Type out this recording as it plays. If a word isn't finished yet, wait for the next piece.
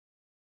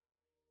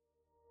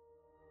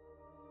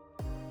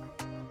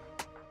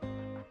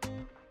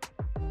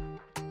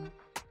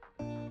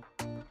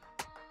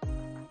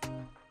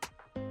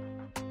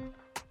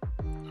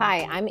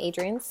Hi, I'm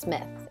Adrienne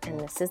Smith, and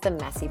this is the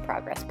Messy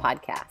Progress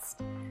Podcast.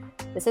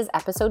 This is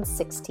episode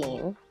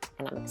 16,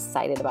 and I'm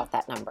excited about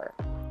that number.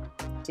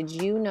 Did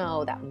you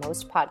know that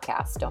most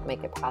podcasts don't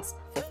make it past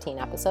 15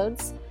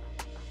 episodes?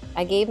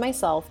 I gave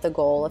myself the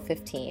goal of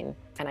 15,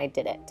 and I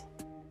did it.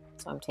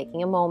 So I'm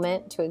taking a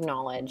moment to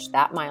acknowledge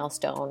that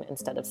milestone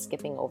instead of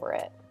skipping over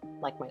it,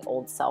 like my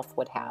old self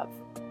would have.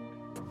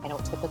 I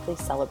don't typically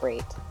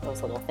celebrate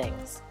those little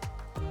things.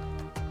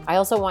 I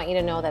also want you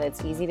to know that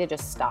it's easy to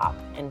just stop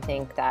and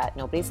think that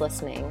nobody's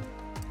listening.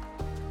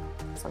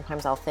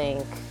 Sometimes I'll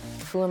think,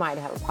 who am I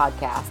to have a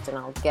podcast? And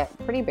I'll get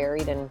pretty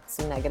buried in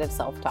some negative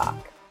self-talk.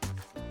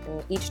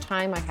 And each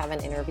time I have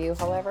an interview,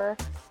 however,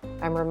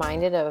 I'm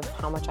reminded of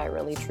how much I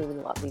really truly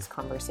love these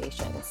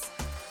conversations.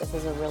 This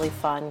is a really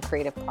fun,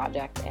 creative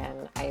project,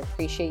 and I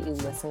appreciate you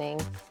listening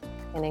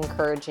and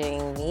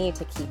encouraging me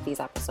to keep these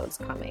episodes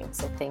coming.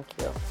 So thank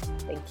you.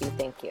 Thank you.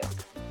 Thank you.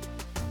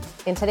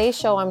 In today's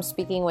show, I'm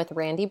speaking with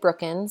Randee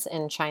Brookins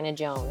and China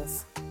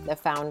Jones, the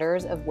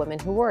founders of Women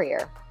Who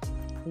Warrior.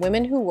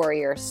 Women Who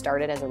Warrior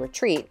started as a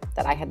retreat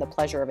that I had the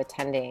pleasure of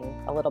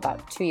attending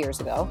about 2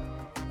 years ago,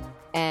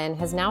 and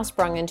has now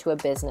sprung into a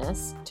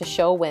business to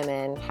show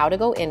women how to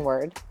go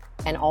inward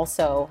and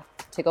also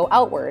to go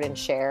outward and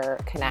share,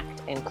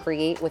 connect, and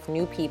create with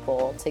new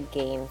people to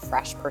gain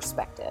fresh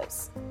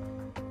perspectives.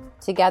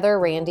 Together,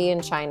 Randee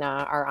and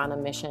China are on a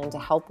mission to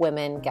help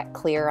women get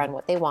clear on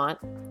what they want,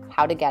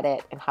 how to get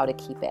it, and how to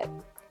keep it.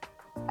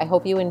 I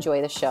hope you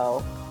enjoy the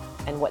show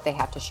and what they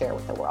have to share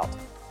with the world.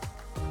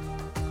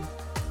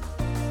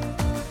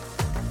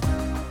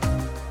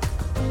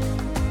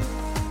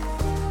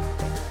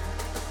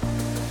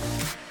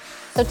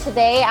 So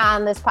today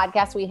on this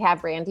podcast, we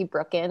have Randee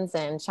Brookins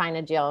and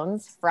China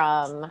Jones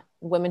from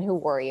Women Who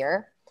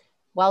Warrior.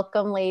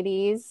 Welcome,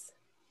 ladies.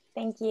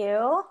 Thank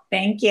you.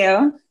 Thank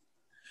you.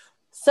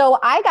 So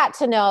I got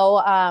to know,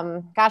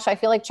 I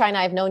feel like China,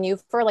 I've known you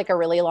for like a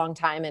really long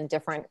time in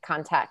different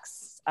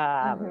contexts.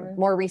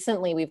 More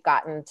recently, we've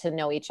gotten to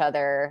know each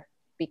other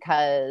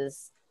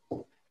because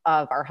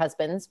of our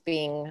husbands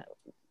being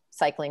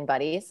cycling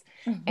buddies.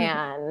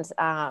 And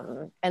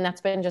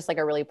that's been just like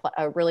a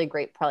really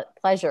great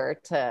pleasure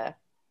to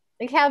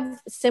like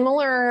have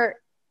similar,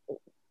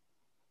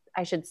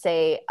 I should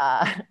say,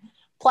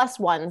 plus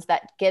ones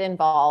that get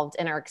involved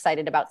and are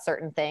excited about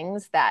certain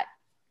things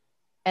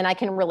and I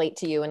can relate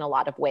to you in a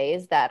lot of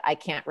ways that I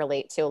can't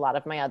relate to a lot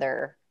of my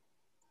other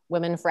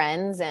women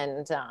friends.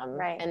 And,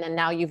 right. And then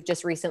now you've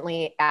just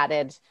recently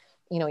added,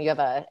 you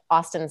have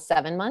Austin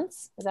 7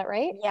 months. Is that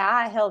right?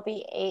 Yeah. He'll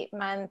be 8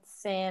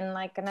 months in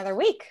like another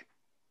week.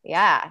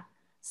 Yeah.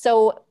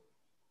 So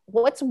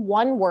what's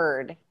one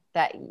word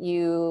that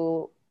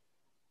you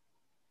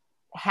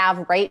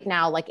have right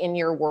now, like in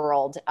your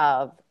world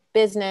of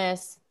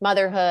business,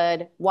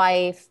 motherhood,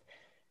 wife,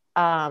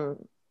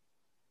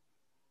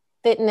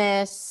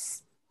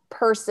 fitness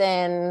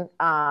person,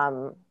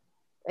 I'd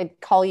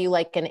call you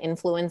like an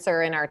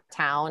influencer in our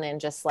town, and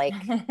just like,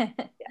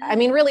 I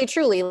mean, really,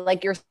 truly,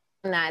 like you're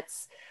someone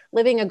that's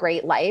living a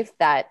great life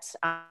that,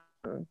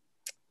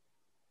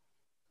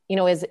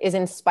 is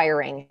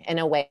inspiring in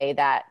a way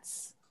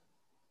that's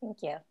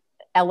Thank you.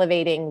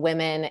 elevating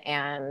women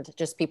and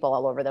just people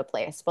all over the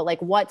place. But like,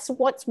 what's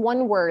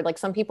one word? Like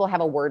some people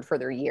have a word for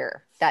their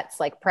year that's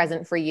like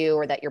present for you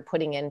or that you're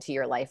putting into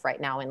your life right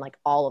now in like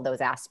all of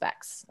those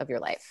aspects of your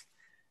life.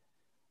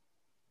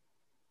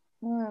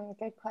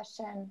 Good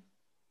question.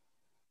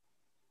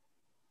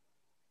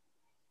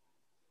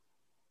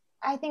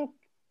 I think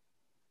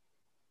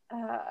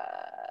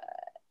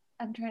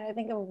I'm trying to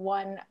think of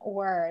one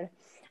word.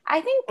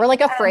 I think, or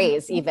like a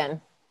phrase even.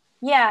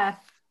 Yeah.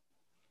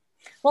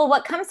 Well,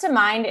 what comes to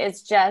mind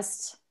is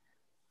just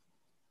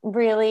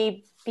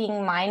really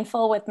being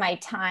mindful with my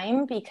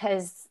time,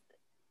 because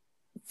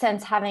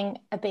since having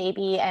a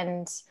baby,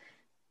 and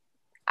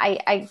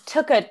I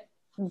took a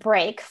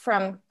break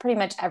from pretty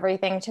much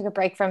everything, took a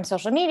break from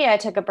social media, I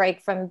took a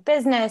break from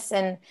business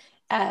and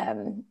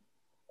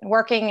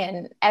working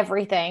and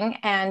everything.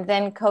 And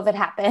then COVID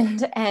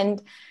happened.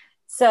 And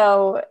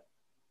so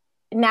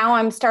now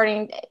I'm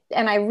starting,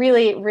 and I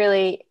really,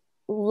 really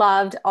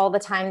loved all the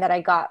time that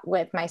I got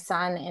with my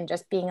son and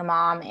just being a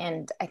mom.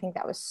 And I think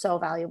that was so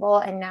valuable.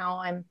 And now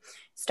I'm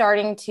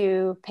starting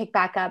to pick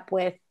back up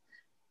with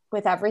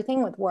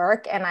everything, with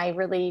work. And I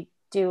really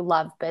do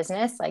love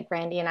business. Like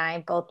Randee and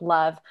I both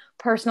love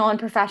personal and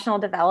professional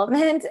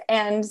development.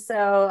 And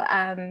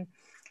so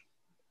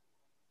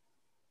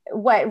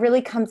what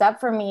really comes up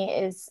for me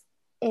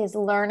is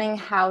learning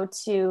how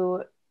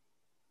to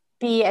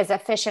be as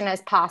efficient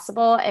as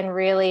possible, and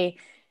really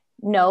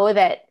know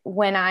that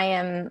when I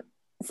am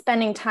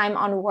spending time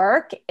on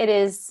work, it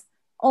is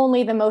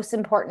only the most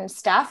important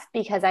stuff,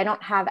 because I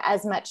don't have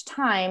as much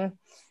time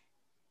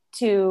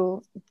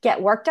to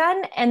get work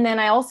done. And then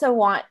I also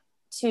want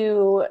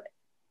to,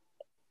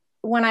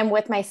 when I'm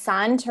with my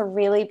son, to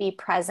really be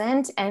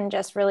present and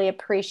just really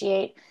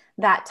appreciate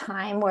that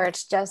time where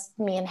it's just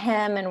me and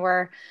him, and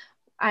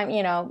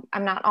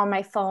I'm not on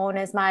my phone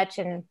as much,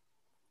 and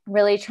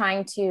really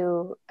trying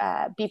to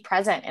be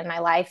present in my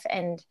life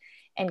and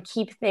and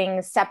keep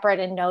things separate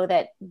and know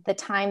that the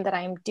time that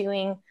I'm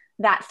doing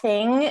that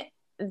thing,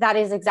 that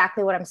is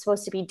exactly what I'm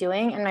supposed to be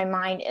doing. And my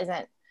mind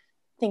isn't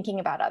thinking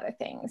about other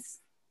things.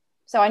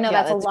 So I know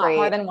that's a lot great.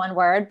 more than one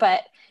word,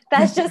 but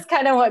that's just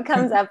kind of what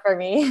comes up for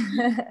me.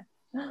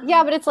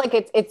 Yeah, but it's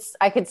like, it's,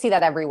 I could see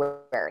that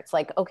everywhere. It's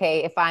like,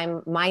 okay, if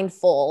I'm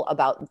mindful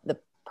about the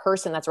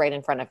person that's right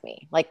in front of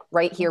me, like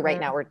right here, right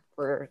now,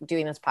 we're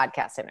doing this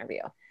podcast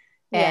interview,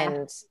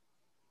 and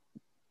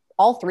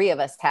all three of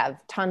us have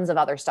tons of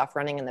other stuff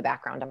running in the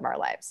background of our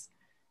lives.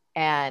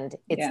 And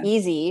it's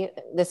easy.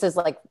 This is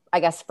like, I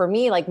guess for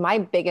me, like my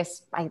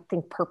biggest, I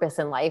think, purpose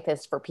in life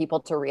is for people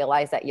to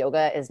realize that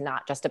yoga is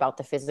not just about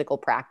the physical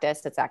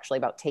practice. It's actually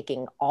about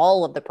taking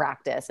all of the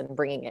practice and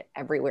bringing it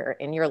everywhere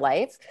in your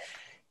life.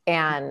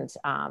 And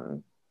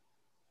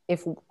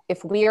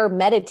if we are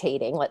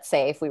meditating, let's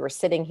say if we were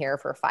sitting here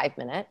for 5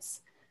 minutes,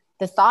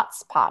 the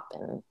thoughts pop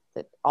and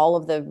all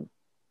of the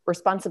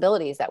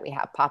responsibilities that we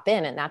have pop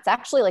in. And that's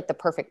actually like the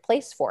perfect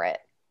place for it.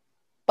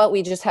 But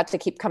we just have to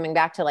keep coming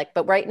back to like,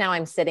 but right now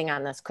I'm sitting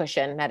on this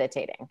cushion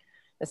meditating,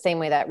 the same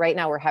way that right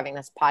now we're having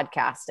this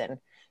podcast, and,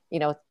 you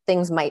know,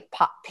 things might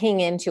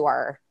ping into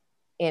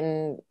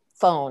in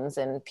phones,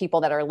 and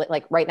people that are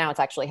like, right now it's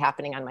actually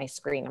happening on my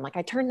screen. I'm like,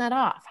 I turned that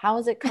off. How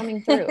is it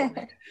coming through?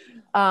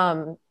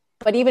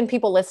 But even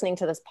people listening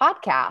to this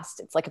podcast,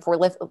 it's like,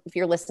 if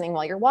you're listening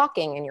while you're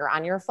walking and you're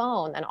on your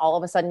phone, and all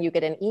of a sudden you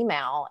get an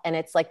email, and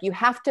it's like, you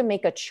have to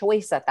make a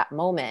choice at that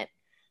moment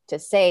to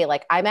say,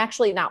 like, I'm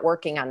actually not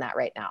working on that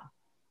right now.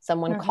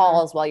 Someone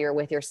calls while you're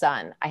with your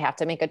son. I have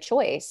to make a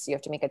choice. You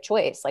have to make a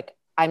choice. Like,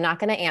 I'm not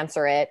going to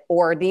answer it,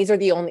 or these are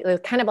the only,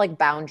 kind of like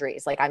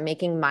boundaries. Like, I'm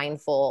making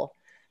mindfulness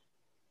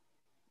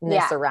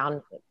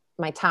around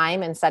my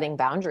time and setting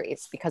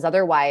boundaries, because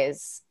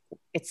otherwise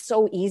it's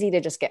so easy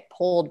to just get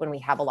pulled when we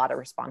have a lot of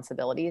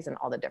responsibilities in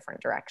all the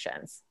different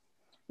directions.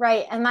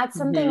 Right. And that's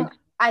something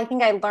I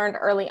think I learned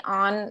early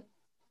on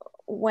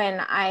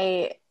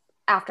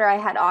after I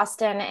had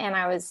Austin, and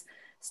I was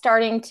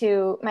starting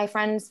to, my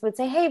friends would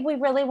say, hey, we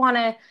really want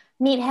to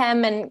meet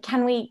him, and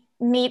can we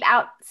meet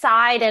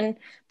outside and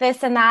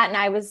this and that. And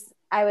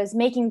I was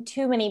making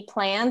too many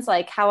plans,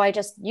 like how I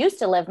just used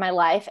to live my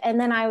life. And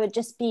then I would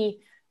just be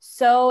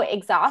so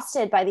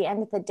exhausted by the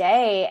end of the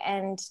day,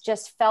 and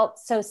just felt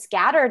so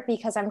scattered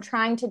because I'm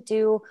trying to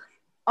do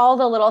all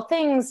the little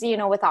things, you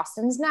know, with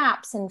Austin's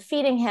naps and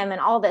feeding him and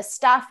all this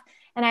stuff.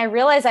 And I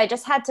realized I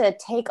just had to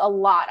take a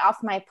lot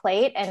off my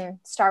plate and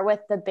start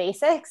with the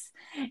basics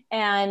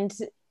and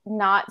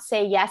not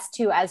say yes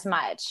to as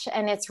much.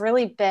 And it's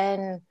really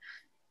been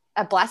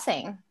a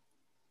blessing.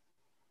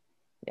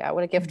 Yeah.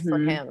 What a gift for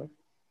him.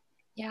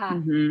 Yeah.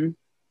 And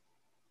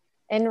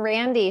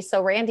Randee,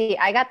 so Randee,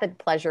 I got the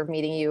pleasure of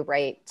meeting you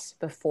right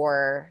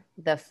before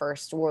the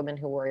first Woman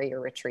Who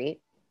Warrior retreat,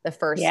 the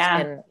first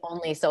and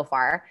only so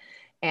far.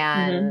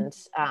 And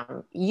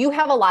you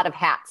have a lot of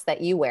hats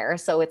that you wear.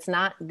 So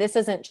this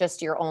isn't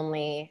just your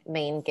only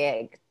main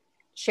gig.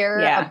 Share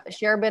a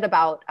bit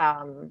about,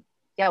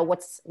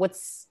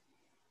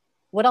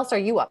 what else are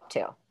you up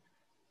to?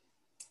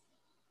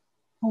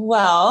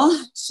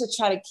 Well, to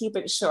try to keep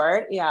it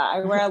short. Yeah. I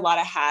wear a lot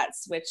of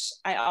hats, which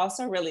I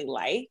also really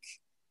like.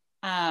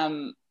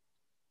 I'm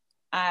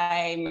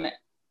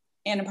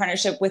in a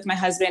partnership with my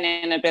husband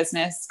in a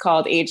business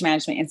called Age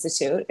Management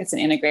Institute. It's an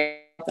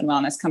integrated health and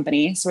wellness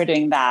company. So we're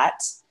doing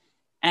that.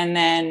 And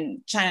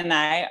then China and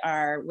I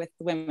are with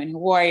the Women Who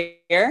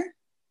Warrior.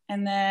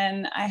 And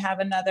then I have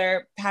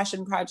another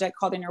passion project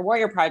called Inner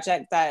Warrior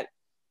Project that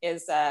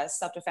is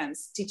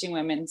self-defense, teaching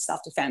women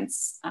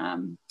self-defense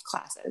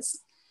classes.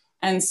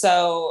 And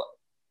so,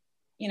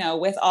 you know,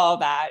 with all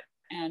that,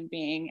 and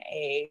being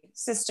a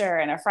sister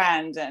and a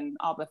friend and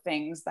all the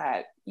things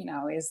that, you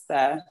know, is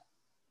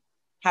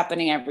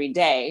happening every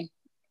day,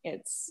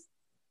 it's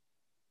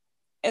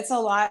a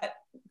lot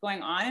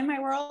going on in my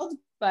world,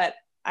 but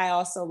I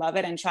also love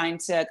it. And trying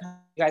to,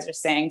 you guys are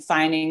saying,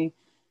 finding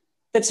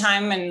the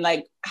time and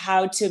like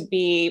how to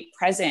be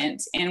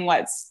present in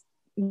what's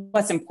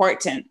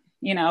important.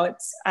 You know,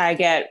 I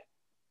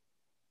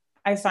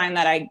find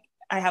that I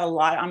have a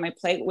lot on my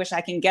plate, wish I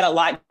can get a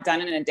lot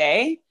done in a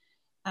day.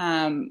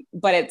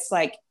 But it's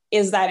like,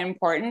 is that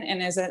important?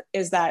 And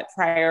is that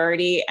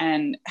priority?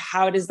 And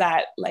how does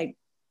that like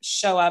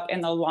show up in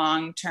the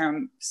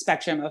long-term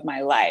spectrum of my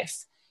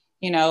life?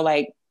 You know,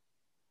 like,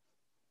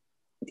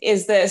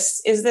 is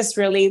this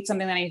really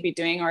something that I need to be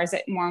doing? Or is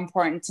it more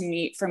important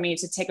for me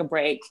to take a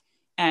break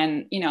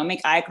and, you know,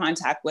 make eye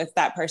contact with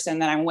that person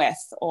that I'm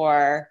with,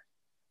 or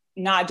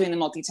not doing the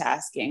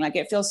multitasking? Like,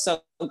 it feels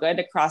so good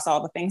to cross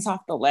all the things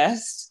off the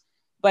list,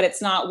 but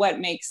it's not what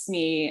makes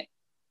me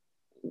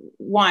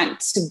want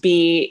to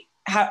be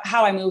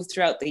how I move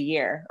throughout the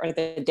year or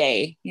the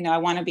day. You know, I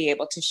want to be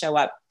able to show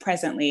up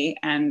presently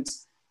and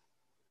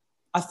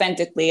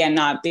authentically, and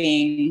not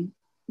being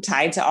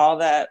tied to all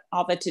the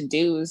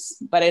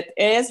to-dos. But it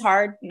is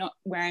hard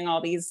wearing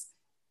all these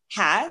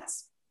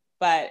hats,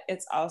 but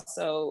it's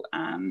also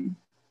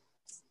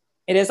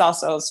it is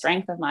also a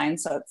strength of mine.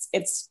 So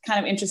it's kind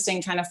of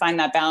interesting trying to find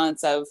that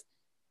balance of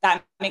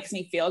that makes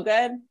me feel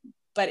good,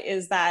 but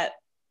is that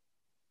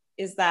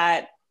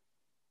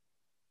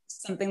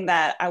something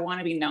that I want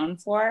to be known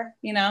for,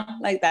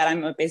 like that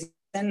I'm a busy,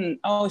 and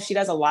oh, she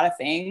does a lot of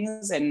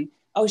things, and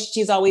oh,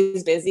 she's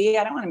always busy.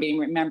 I don't want to be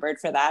remembered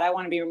for that. I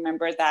want to be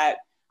remembered that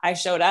I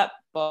showed up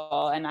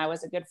and I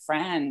was a good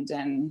friend,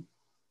 and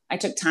I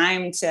took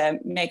time to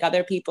make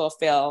other people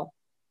feel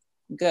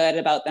good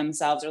about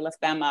themselves or lift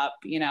them up,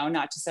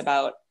 not just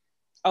about,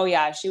 oh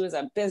yeah, she was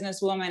a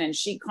businesswoman and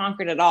she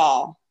conquered it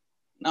all.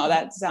 No,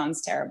 that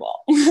sounds terrible.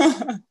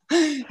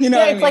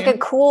 It's like a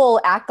cool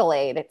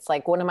accolade. It's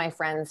like one of my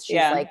friends, she's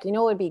like,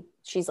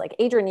 she's like,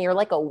 Adrian, you're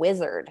like a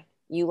wizard.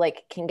 You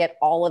like can get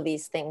all of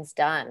these things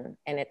done.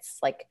 And it's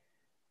like,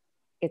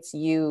 it's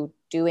you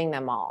doing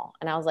them all.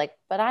 And I was like,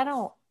 but I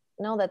don't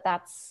know that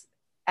that's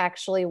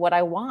actually what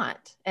I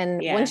want.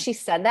 And when she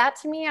said that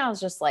to me, I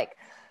was just like,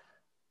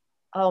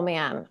 oh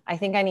man, I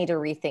think I need to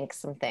rethink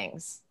some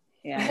things.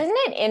 Yeah. Isn't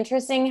it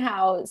interesting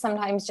how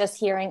sometimes just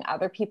hearing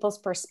other people's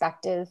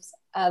perspectives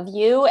of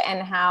you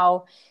and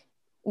how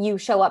you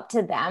show up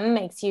to them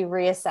makes you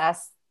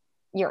reassess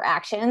your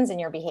actions and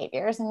your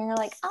behaviors. And you're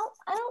like, oh,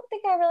 I don't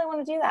think I really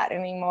want to do that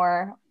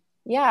anymore.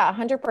 Yeah,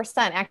 100%.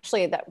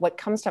 Actually, that what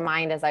comes to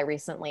mind as I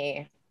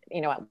recently,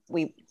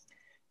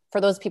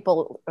 for those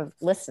people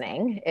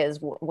listening, is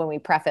when we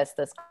preface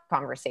this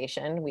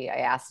conversation, I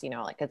asked,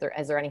 like,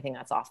 is there anything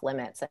that's off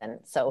limits? And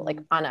so like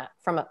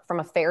from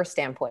a fair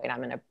standpoint, I'm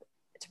going to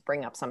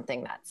bring up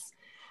something that's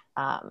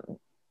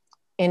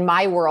in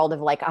my world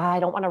of like, I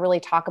don't want to really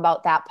talk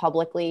about that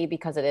publicly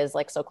because it is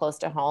like so close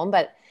to home.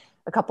 But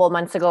a couple of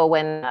months ago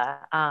when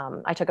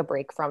I took a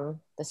break from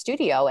the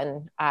studio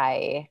and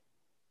I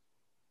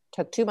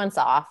took 2 months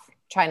off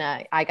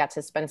I got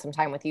to spend some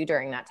time with you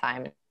during that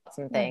time,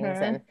 some things.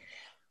 Mm-hmm. And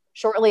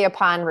shortly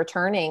upon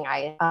returning,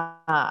 I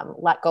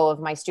let go of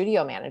my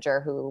studio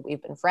manager who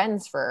we've been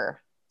friends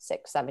for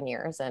 6-7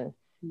 years. And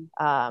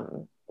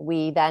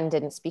we then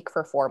didn't speak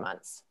for 4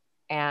 months.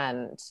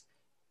 And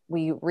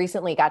we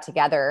recently got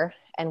together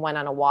and went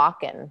on a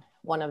walk. And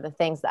one of the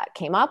things that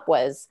came up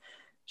was,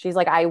 she's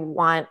like, I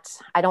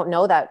don't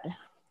know that,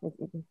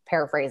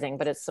 paraphrasing,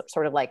 but it's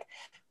sort of like,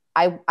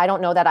 I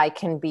don't know that I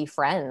can be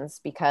friends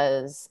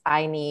because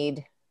I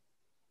need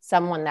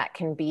someone that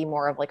can be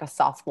more of like a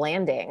soft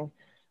landing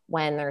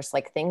when there's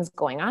like things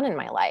going on in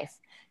my life.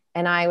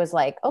 And I was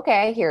like,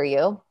 okay, I hear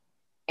you.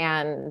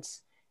 And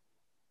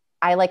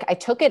I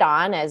took it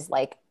on as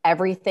like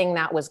everything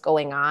that was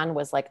going on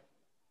was like,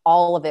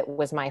 all of it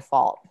was my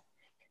fault.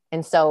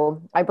 And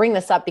so I bring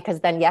this up because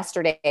then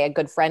yesterday, a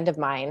good friend of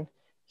mine,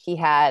 he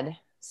had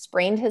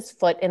sprained his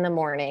foot in the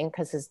morning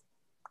because his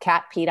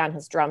cat peed on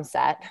his drum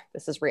set.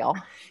 This is real.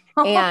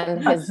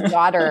 And his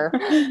daughter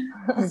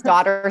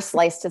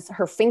sliced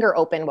her finger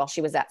open while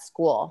she was at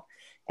school.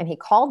 And he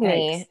called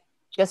me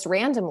just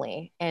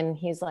randomly. And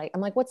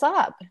I'm like, what's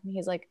up? And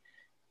he's like,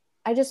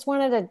 I just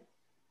wanted to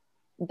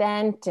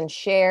vent and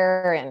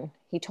share. And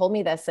he told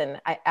me this. And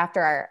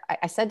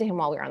I said to him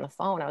while we were on the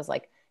phone, I was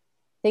like,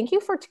 thank you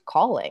for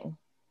calling.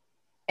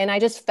 And I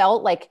just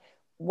felt like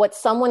what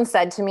someone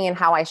said to me and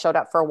how I showed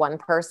up for one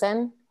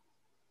person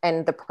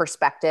and the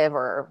perspective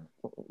or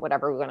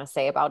whatever we're going to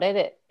say about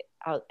it.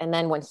 And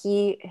then when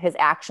his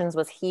actions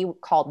was, he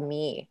called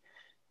me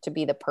to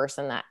be the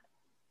person that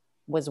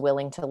was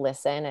willing to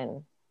listen.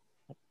 And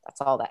that's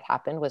all that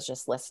happened, was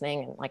just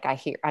listening. And like,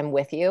 I'm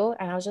with you.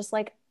 And I was just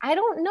like, I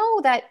don't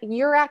know that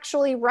you're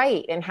actually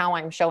right in how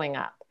I'm showing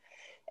up.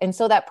 And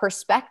so that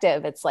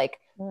perspective, it's like,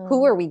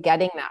 who are we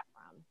getting that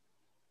from?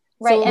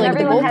 Right. So and like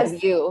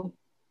everyone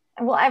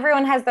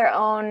everyone has their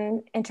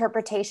own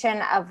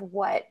interpretation of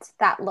what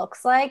that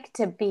looks like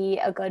to be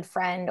a good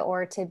friend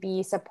or to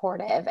be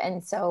supportive.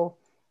 And so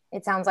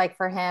it sounds like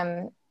for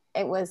him,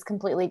 it was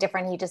completely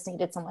different. He just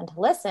needed someone to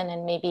listen.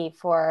 And maybe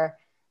for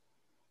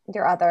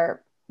your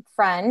other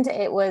friend,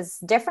 it was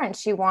different.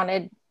 She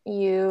wanted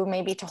you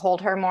maybe to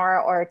hold her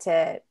more or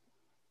to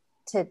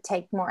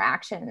take more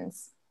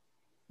actions.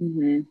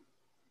 Mm-hmm.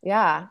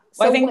 Yeah.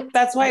 Well, I think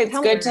that's why it's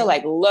good to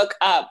like look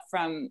up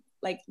from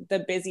like the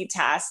busy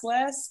task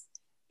list,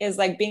 is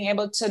like being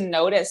able to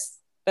notice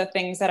the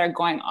things that are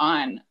going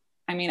on.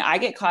 I mean, I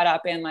get caught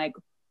up in like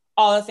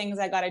all the things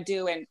I got to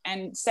do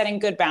and setting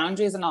good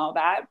boundaries and all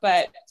that.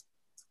 But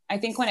I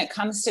think when it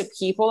comes to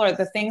people or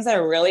the things that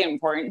are really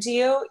important to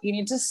you, you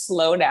need to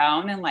slow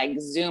down and like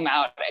zoom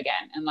out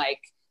again and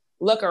like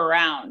look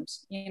around.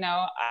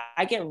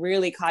 I get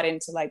really caught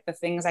into like the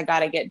things I got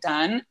to get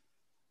done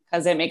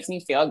because it makes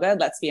me feel good,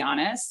 let's be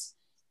honest.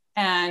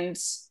 And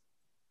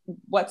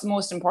what's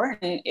most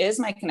important is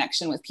my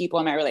connection with people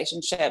in my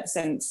relationships,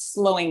 and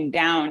slowing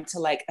down to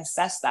like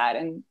assess that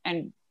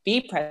and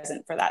be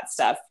present for that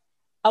stuff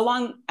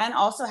and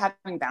also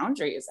having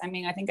boundaries. I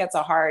mean, I think it's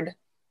a hard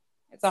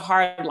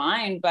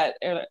line, but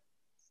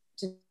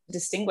to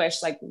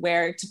distinguish like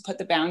where to put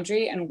the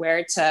boundary and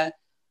where to,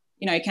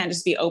 you can't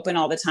just be open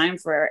all the time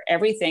for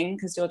everything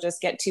because you'll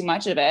just get too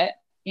much of it,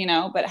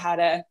 but how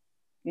to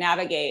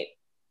navigate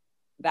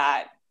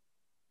that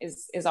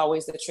is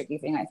always the tricky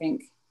thing, I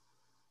think.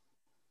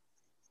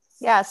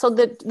 Yeah. So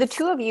the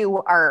two of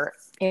you are,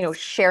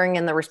 sharing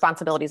in the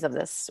responsibilities of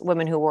this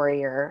Women Who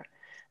Warrior,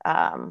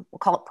 we'll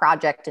call it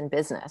project in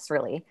business,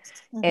 really,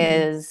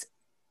 is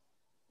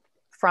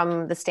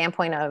from the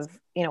standpoint of,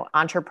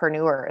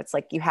 entrepreneur. It's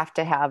like you have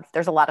to have,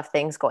 there's a lot of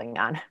things going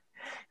on.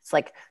 It's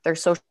like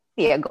there's social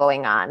media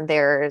going on.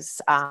 There's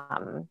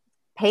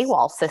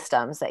paywall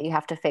systems that you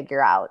have to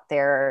figure out.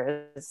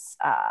 There's,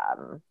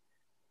 China,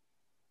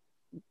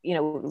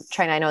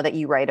 I know that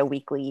you write a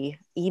weekly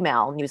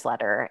email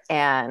newsletter,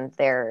 and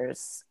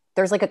there's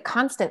like a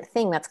constant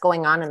thing that's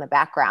going on in the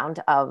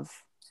background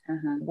of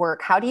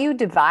work. How do you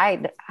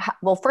divide?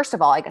 Well, first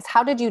of all, I guess,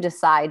 how did you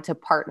decide to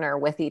partner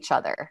with each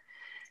other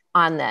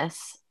on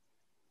this?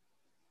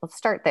 Let's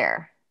start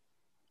there.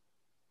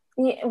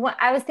 Yeah, well,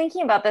 I was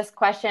thinking about this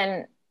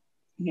question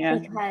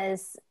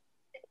because,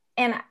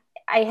 and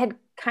I had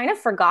kind of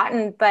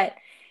forgotten, but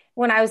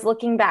when I was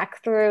looking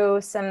back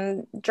through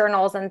some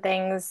journals and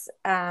things,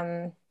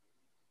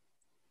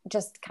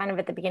 just kind of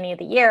at the beginning of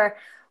the year,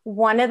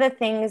 one of the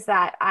things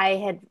that I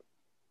had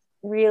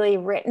really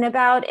written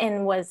about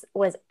and was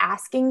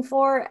asking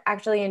for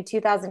actually in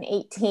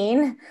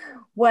 2018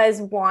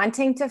 was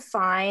wanting to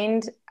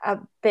find a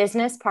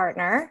business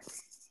partner,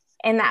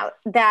 and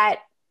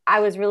that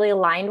I was really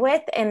aligned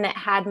with and that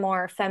had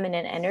more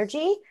feminine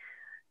energy,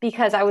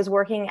 because I was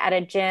working at a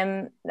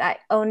gym. I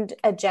owned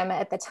a gym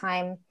at the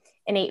time,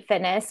 Innate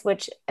Fitness,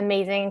 which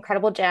amazing,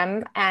 incredible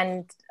gym.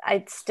 And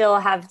I still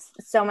have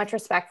so much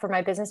respect for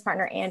my business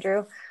partner,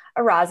 Andrew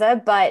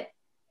Araza. But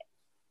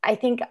I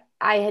think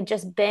I had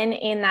just been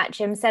in that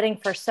gym setting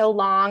for so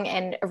long.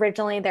 And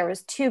originally there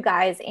was two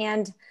guys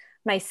and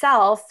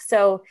myself.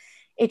 So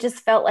it just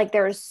felt like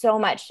there was so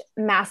much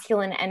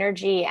masculine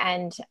energy.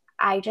 And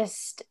I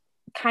just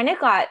kind of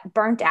got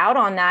burnt out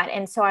on that.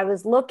 And so I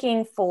was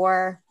looking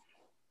for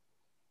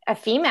a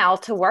female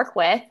to work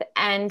with,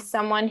 and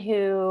someone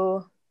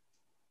who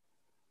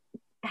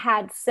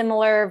had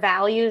similar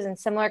values and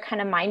similar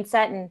kind of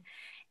mindset.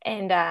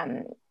 And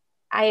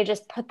I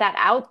just put that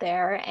out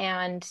there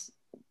and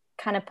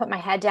kind of put my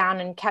head down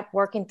and kept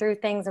working through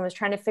things and was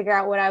trying to figure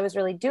out what I was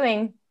really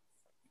doing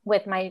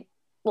with my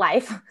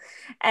life.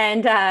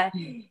 And I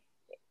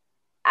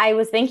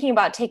was thinking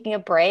about taking a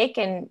break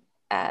and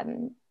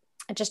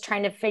just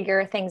trying to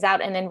figure things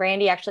out. And then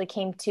Randee actually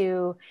came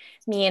to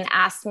me and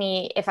asked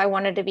me if I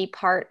wanted to be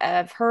part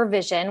of her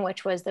vision,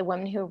 which was the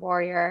Women Who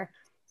Warrior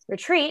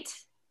retreat.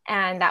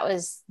 And that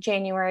was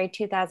January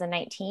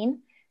 2019.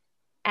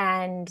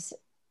 And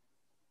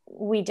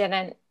we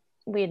had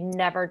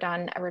never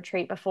done a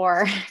retreat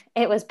before.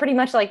 It was pretty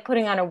much like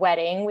putting on a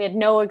wedding. We had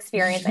no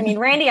experience. I mean,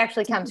 Randee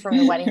actually comes from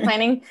the wedding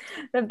planning,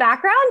 the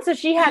background. So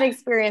she had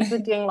experience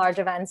with doing large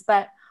events,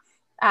 but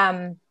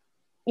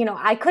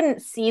I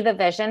couldn't see the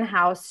vision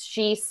how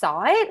she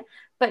saw it,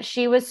 but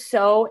she was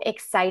so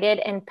excited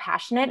and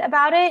passionate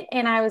about it.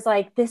 And I was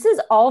like, this is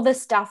all the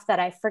stuff that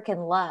I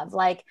freaking love.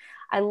 Like,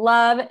 I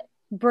love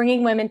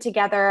bringing women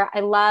together.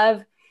 I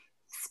love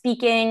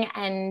speaking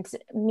and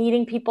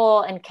meeting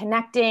people and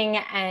connecting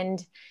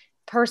and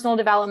personal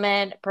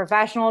development,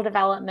 professional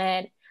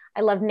development.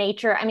 I love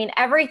nature. I mean,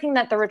 everything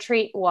that the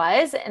retreat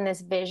was and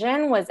this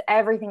vision was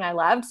everything I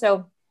loved.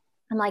 So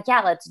I'm like,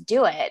 yeah, let's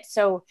do it.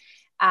 So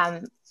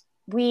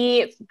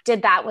we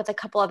did that with a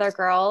couple other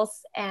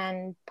girls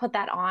and put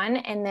that on.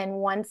 And then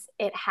once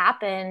it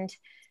happened,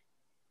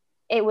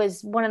 it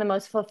was one of the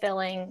most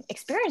fulfilling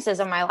experiences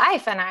of my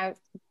life. And I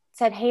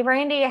said, hey,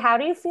 Randee, how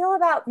do you feel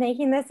about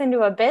making this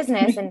into a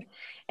business?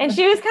 And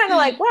she was kind of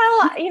like,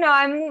 well,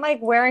 I'm like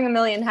wearing a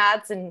million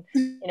hats and,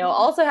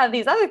 also have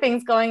these other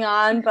things going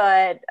on,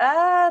 but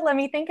let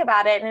me think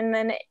about it. And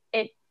then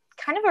it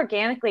kind of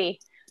organically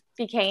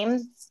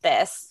became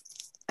this.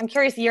 I'm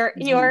curious your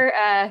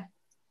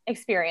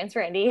experience,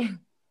 Randee.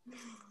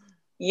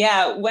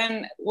 Yeah.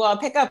 I'll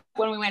pick up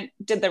when we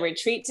did the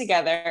retreat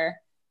together.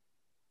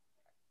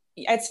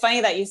 It's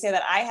funny that you say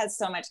that. I had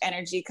so much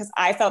energy because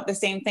I felt the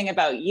same thing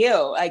about you.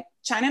 Like,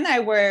 China and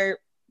I were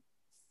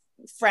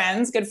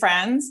good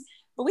friends,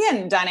 but we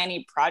hadn't done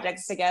any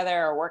projects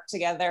together or work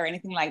together or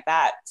anything like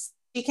that.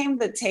 She came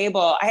to the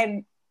table.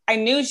 I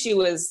knew she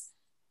was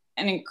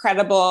an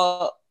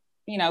incredible,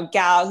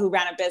 gal who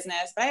ran a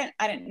business, but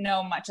I didn't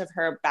know much of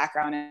her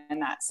background in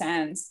that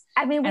sense.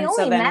 I mean, we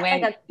only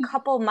met like a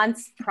couple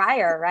months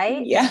prior,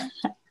 right? Yeah,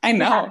 I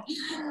know.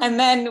 Yeah. And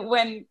then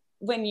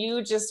when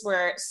you just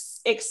were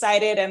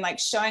excited and like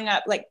showing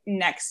up like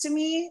next to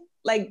me,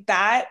 like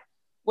that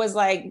was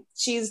like,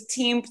 she's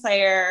team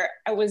player.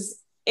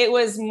 It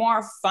was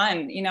more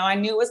fun. I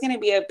knew it was going to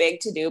be a big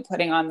to do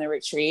putting on the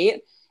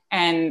retreat.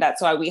 And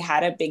that's why we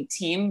had a big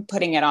team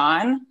putting it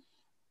on.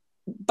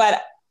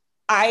 But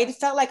I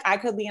felt like I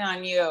could lean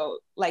on you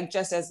like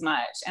just as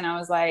much. And I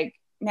was like,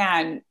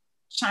 man,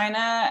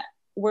 China,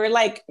 we're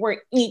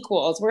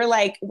equals.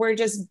 We're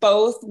just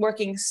both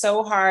working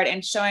so hard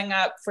and showing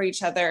up for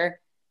each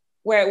other,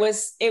 where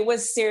it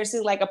was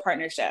seriously like a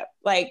partnership.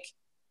 Like,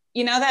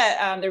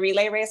 that the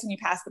relay race, when you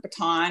pass the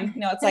baton,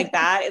 it's like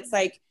that. It's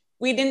like,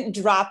 we didn't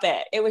drop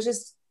it. It was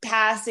just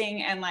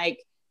passing and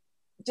like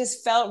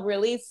just felt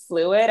really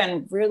fluid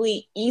and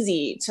really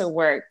easy to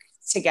work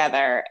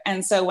together.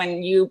 And so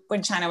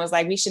when China was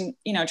like, we should,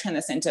 turn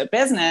this into a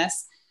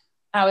business,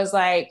 I was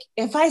like,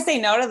 if I say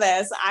no to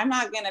this, I'm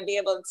not going to be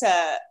able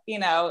to,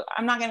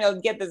 I'm not going to be able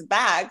to get this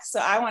back.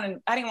 So I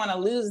didn't want to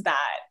lose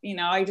that.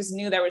 I just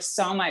knew there was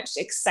so much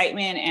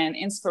excitement and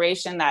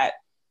inspiration that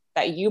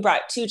you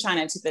brought to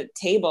China to the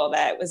table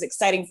that was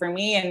exciting for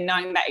me. And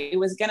knowing that it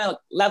was going to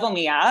level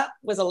me up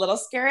was a little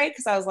scary,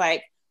 because I was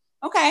like,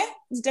 okay,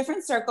 it's a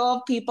different circle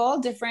of people,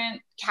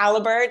 different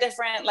caliber,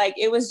 different, like,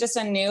 it was just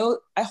a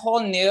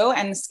whole new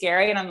and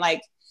scary. And I'm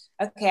like,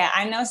 okay,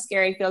 I know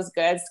scary feels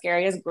good.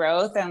 Scary is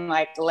growth. And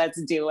like, let's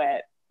do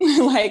it.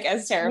 Like,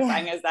 as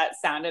terrifying as that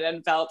sounded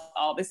and felt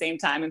all at the same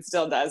time, and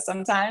still does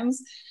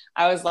sometimes,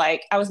 I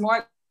was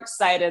more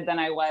excited than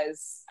I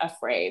was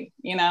afraid,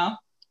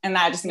 and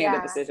that just made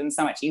the decision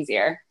so much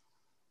easier.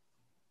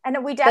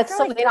 And we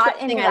definitely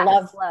got into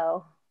that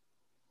flow.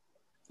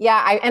 Yeah.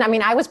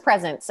 I was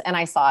present and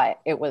I saw it.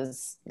 It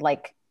was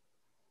like,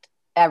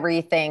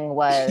 everything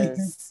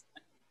was,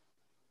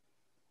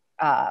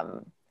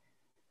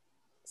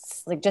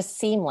 like, just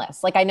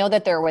seamless. Like, I know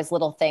that there was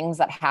little things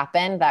that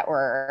happened that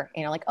were,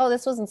 like, oh,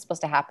 this wasn't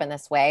supposed to happen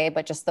this way,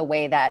 but just the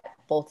way that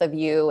both of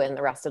you and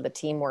the rest of the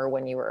team were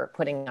when you were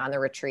putting on the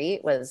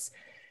retreat was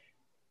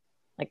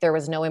like, there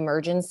was no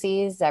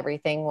emergencies.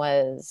 Everything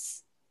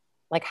was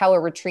like how a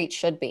retreat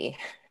should be.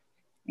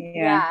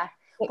 Yeah.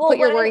 Put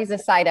your worries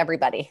aside,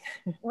 everybody.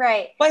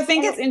 Right. Well, I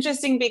think it's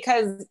interesting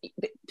because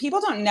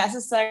people don't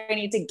necessarily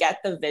need to get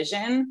the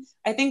vision.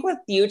 I think with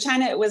you,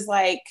 China, it was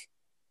like,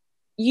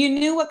 you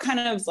knew what kind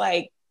of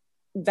like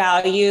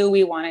value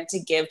we wanted to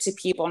give to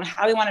people and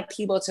how we wanted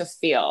people to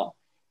feel.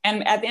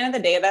 And at the end of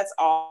the day, that's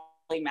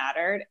all really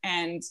mattered.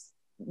 And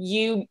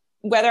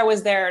whether I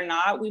was there or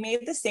not, we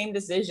made the same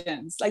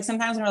decisions. Like,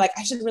 sometimes when we're like,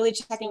 I should really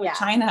check in with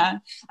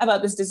China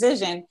about this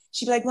decision,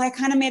 she'd be like, well, I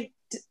kind of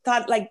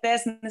thought like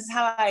this, and this is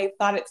how I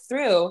thought it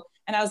through.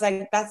 And I was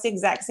like, that's the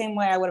exact same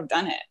way I would have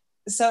done it.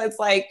 So it's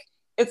like,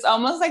 it's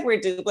almost like we're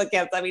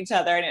duplicates of each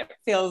other, and it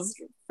feels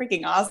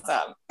freaking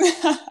awesome.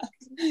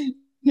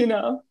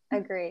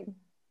 Agreed.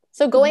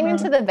 So going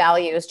into the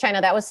values,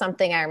 China, that was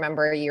something I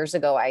remember years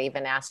ago. I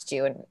even asked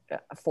you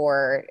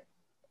for,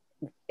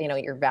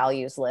 your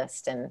values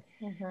list, and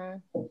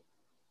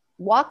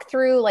walk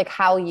through like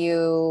how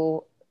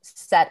you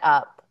set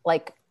up,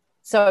 like,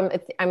 so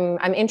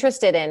I'm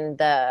interested in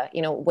the,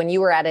 when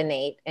you were at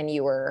Innate and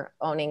you were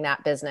owning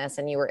that business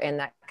and you were in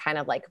that kind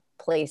of like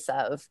place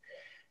of,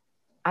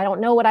 I don't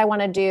know what I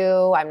want to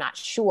do. I'm not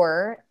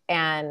sure.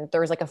 And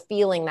there was like a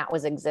feeling that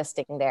was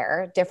existing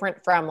there,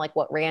 different from like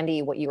what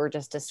you were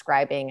just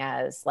describing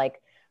as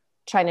like,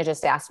 China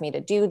just asked me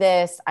to do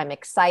this. I'm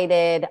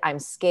excited. I'm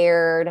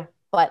scared,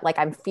 but like,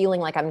 I'm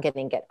feeling like I'm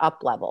getting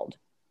up leveled.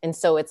 And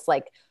so it's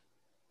like,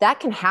 that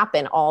can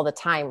happen all the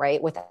time,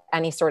 right? With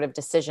any sort of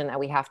decision that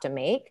we have to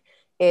make,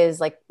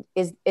 is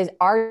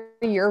are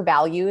your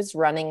values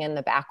running in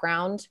the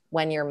background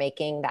when you're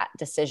making that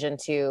decision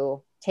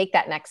to take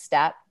that next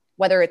step,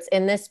 whether it's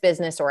in this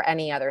business or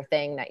any other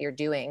thing that you're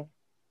doing?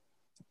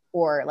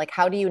 Or like,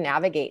 how do you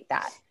navigate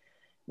that?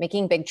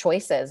 Making big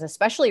choices,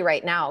 especially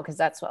right now, because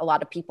that's what a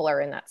lot of people are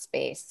in that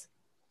space.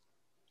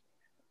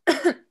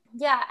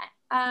 Yeah.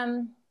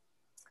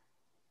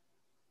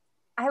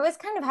 I was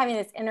kind of having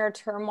this inner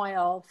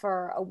turmoil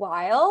for a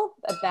while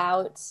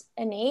about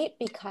Innate,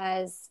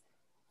 because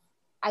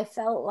I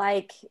felt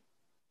like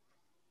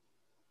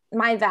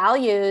my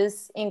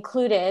values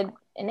included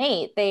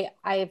Innate.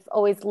 I've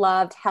always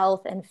loved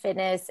health and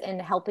fitness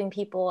and helping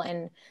people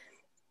and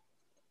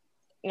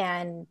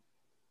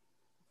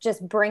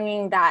just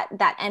bringing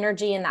that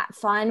energy and that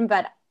fun.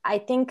 But I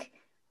think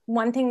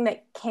one thing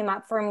that came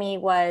up for me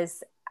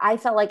was I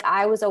felt like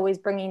I was always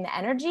bringing the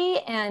energy,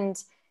 and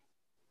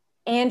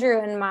Andrew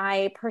and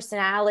my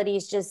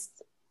personalities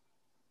just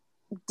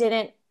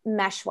didn't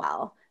mesh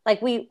well.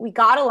 Like we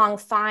got along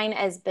fine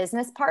as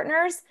business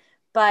partners,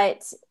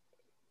 but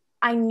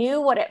I knew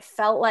what it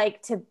felt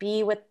like to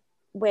be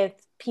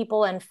with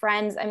people and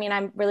friends. I mean,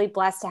 I'm really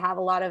blessed to have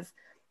a lot of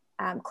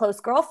close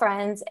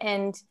girlfriends,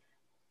 and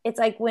it's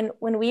like when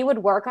we would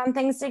work on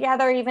things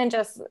together, even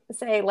just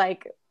say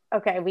like,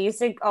 okay, we used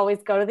to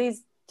always go to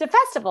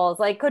festivals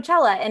like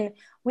Coachella, and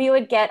we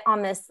would get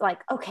on this like,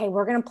 okay,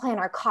 we're going to plan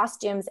our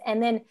costumes.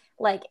 And then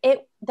like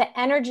the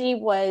energy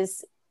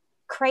was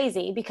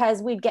crazy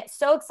because we'd get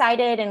so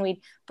excited and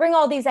we'd bring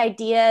all these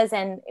ideas.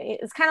 And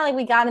it's kind of like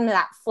we got into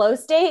that flow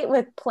state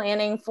with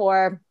planning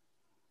for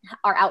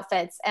our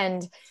outfits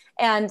and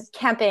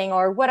camping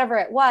or whatever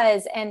it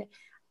was. And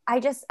I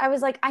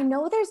was like, I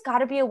know there's got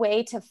to be a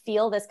way to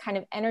feel this kind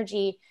of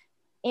energy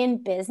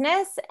in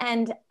business.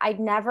 And I'd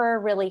never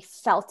really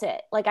felt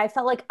it. Like, I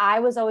felt like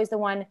I was always the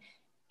one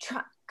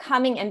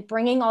coming and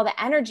bringing all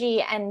the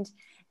energy, and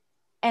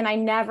I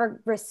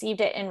never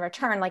received it in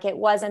return. Like, it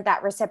wasn't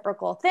that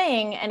reciprocal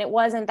thing. And it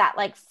wasn't that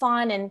like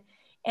fun.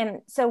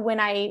 And so when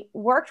I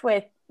worked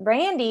with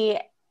Randee,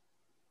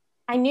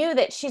 I knew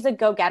that she's a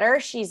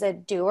go-getter. She's a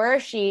doer.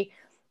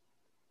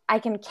 I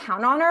can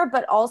count on her,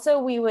 but also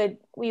we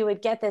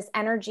would get this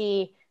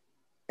energy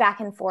back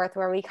and forth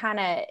where we kind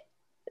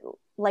of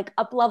like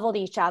up leveled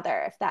each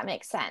other, if that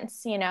makes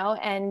sense, you know?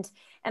 And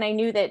I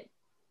knew that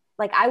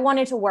like I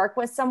wanted to work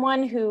with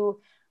someone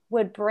who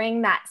would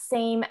bring that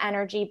same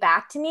energy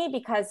back to me,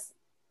 because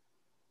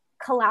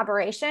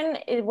collaboration,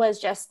 it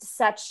was just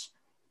such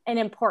an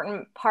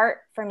important part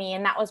for me.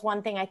 And that was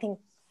one thing I think,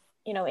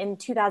 you know, in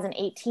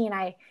 2018,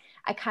 I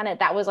kind of,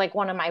 that was like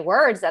one of my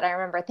words that I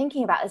remember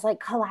thinking about, is like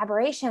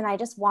collaboration. I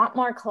just want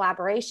more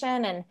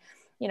collaboration. And,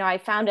 you know, I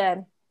found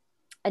a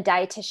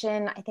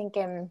dietitian, I think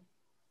in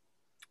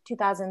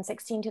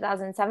 2016,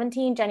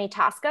 2017, Jenny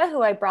Tosca,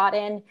 who I brought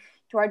in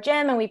to our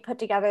gym, and we put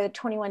together the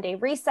 21-day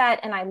reset.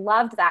 And I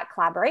loved that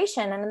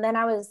collaboration. And then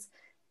I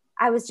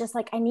was just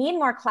like, I need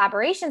more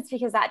collaborations,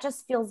 because that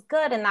just feels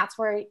good. And that's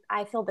where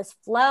I feel this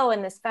flow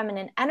and this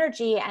feminine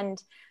energy.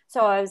 And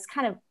so I was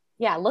kind of,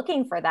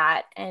 looking for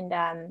that.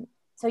 And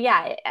so,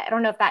 I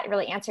don't know if that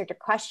really answered your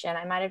question.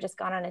 I might've just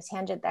gone on a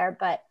tangent there,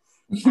 but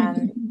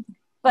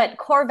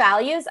core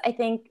values, I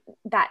think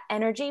that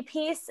energy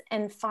piece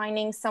and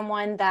finding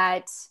someone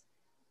that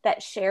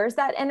shares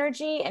that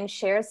energy and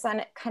shares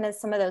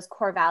some of those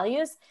core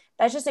values,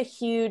 that's just a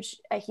huge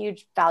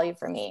value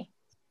for me.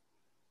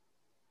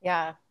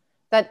 Yeah.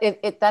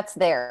 That's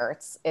there.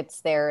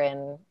 It's there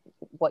in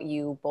what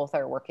you both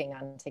are working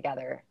on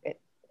together.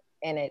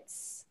 And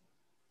it's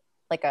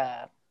like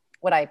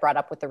what I brought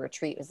up with the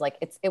retreat was like,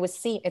 it's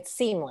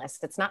seamless.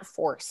 It's not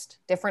forced,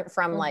 different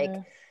from like,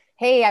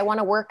 hey, I want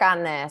to work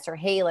on this, or,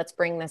 hey, let's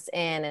bring this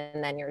in.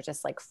 And then you're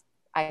just like,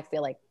 I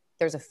feel like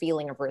there's a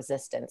feeling of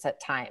resistance at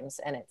times.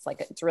 And it's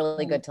like, it's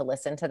really good to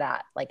listen to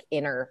that, like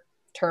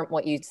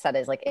what you said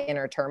is like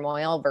inner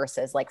turmoil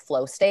versus like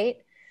flow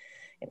state.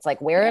 It's like,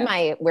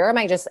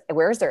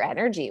 where's their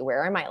energy?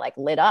 Where am I like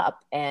lit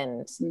up?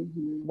 And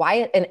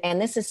why?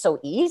 And this is so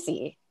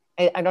easy.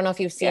 I don't know if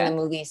you've seen the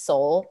movie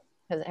Soul.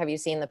 Have you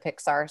seen the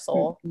Pixar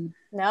Soul?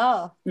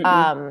 No.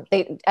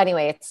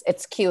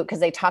 It's cute because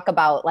they talk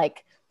about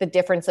like the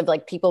difference of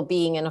like people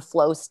being in a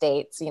flow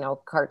state, you know,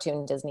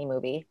 cartoon Disney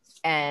movie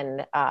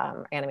and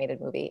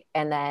animated movie.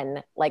 And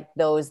then like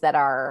those that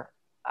are,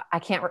 I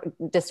can't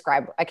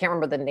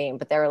remember the name,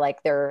 but they're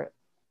like,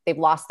 they've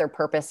lost their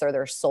purpose or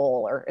their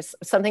soul or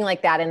something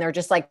like that. And they're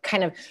just like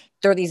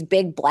they're these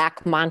big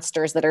black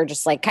monsters that are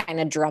just like kind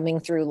of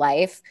drumming through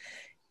life.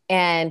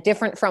 And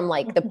different from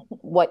like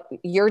what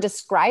you're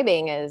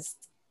describing is,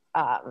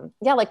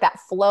 like that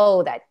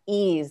flow, that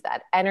ease,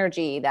 that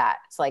energy, that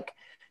it's like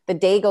the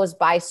day goes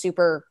by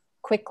super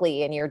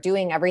quickly and you're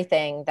doing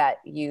everything that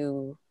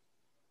you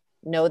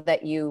know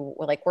that you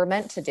were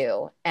meant to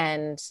do.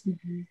 And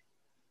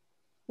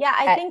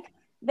I think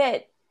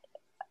that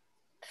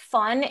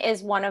fun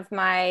is one of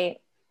my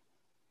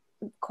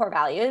core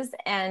values.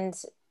 And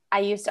I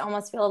used to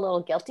almost feel a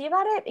little guilty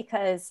about it,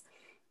 because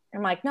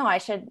I'm like, no, I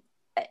should.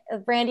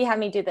 Randee had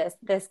me do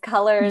this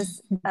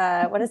colors.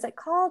 What is it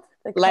called?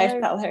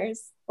 Life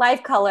colors.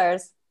 Life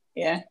colors.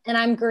 Yeah. And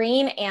I'm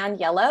green and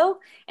yellow.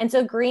 And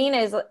so green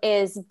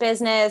is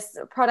business,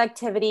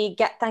 productivity,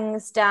 get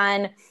things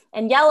done.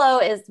 And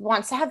yellow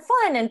wants to have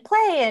fun and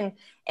play.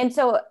 And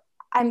so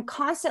I'm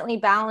constantly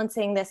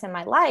balancing this in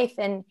my life.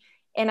 And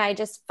I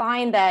just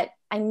find that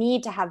I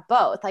need to have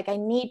both. Like I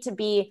need to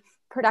be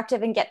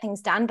productive and get things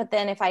done. But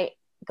then if I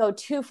go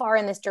too far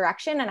in this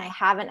direction and I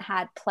haven't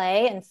had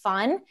play and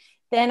fun,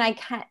 then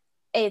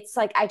it's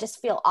like, I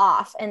just feel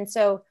off. And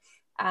so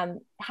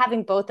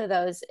having both of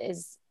those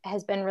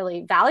has been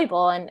really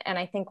valuable. And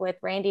I think with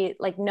Randee,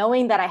 like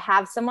knowing that I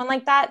have someone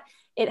like that,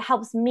 it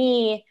helps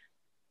me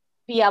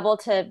be able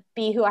to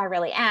be who I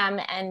really am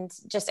and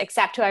just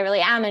accept who I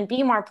really am and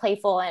be more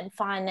playful and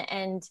fun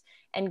and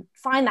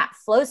find that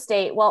flow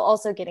state while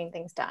also getting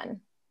things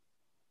done.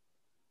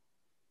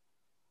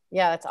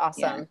 Yeah, that's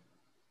awesome. Yeah.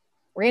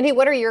 Randee,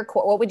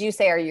 what would you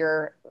say are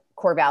your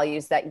core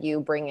values that you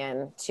bring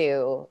in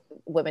to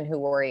Women Who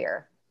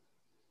Warrior?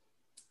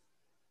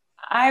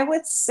 I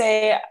would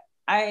say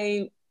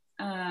the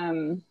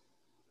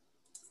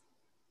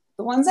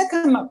ones that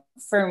come up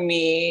for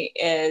me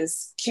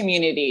is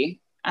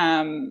community.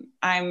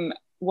 I'm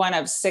one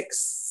of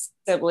 6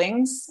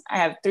 siblings. I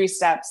have 3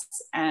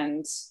 steps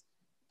and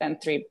then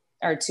 2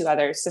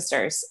 other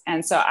sisters.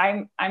 And so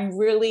I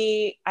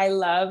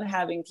love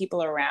having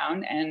people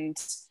around, and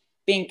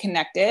being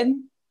connected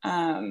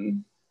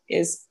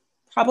is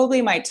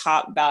probably my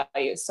top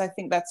value. So I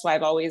think that's why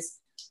I've always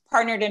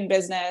partnered in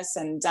business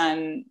and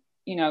done,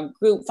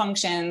 group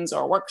functions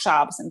or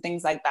workshops and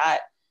things like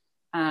that.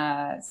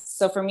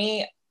 So for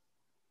me,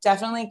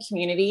 definitely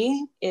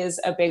community is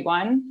a big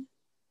one.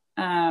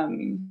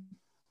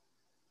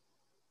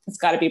 It's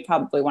got to be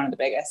probably one of the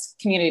biggest,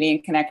 community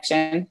and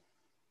connection.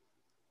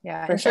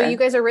 Yeah. And so you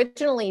guys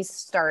originally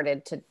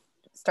started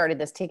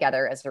this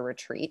together as a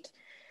retreat,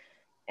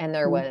 and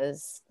there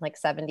was like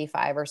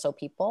 75 or so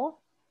people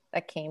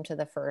that came to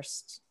the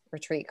first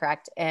retreat,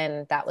 correct?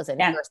 And that was in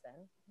person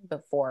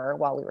before,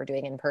 while we were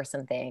doing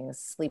in-person things,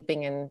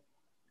 sleeping in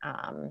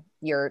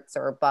yurts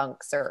or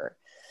bunks, or,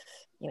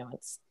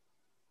 it's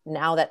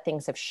now that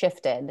things have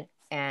shifted,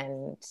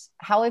 And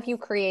how have you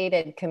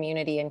created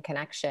community and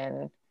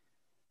connection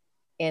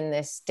in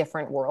this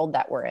different world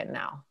that we're in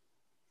now?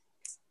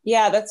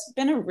 Yeah, that's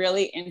been a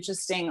really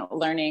interesting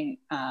learning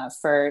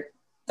for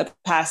the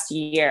past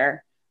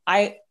year.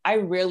 I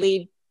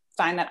really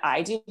find that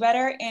I do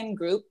better in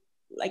group,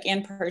 like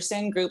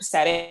in-person group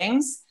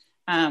settings.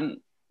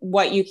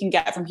 What you can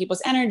get from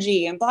people's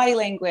energy and body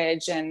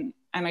language, and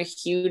I'm a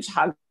huge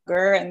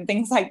hugger and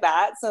things like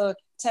that. So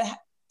to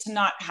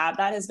not have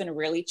that has been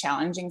really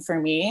challenging for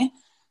me.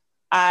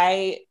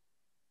 I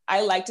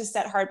like to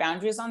set hard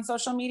boundaries on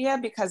social media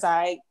because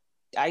I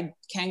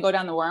can go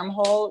down the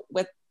wormhole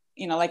with,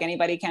 you know, like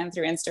anybody can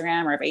through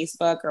Instagram or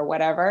Facebook or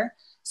whatever.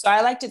 So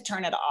I like to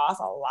turn it off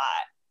a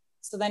lot.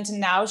 So then to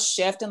now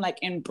shift and like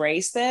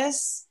embrace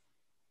this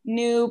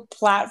new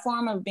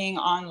platform of being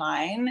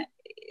online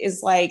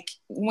is like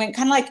when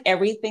kind of like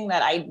everything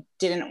that I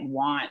didn't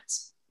want,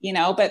 you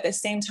know, but at the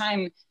same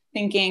time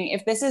thinking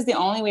if this is the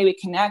only way we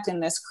connect in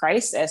this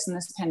crisis, in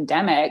this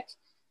pandemic,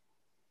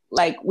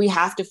 like we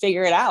have to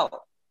figure it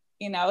out,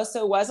 you know?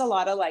 So it was a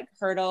lot of like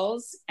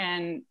hurdles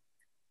and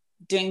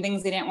doing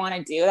things they didn't want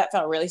to do that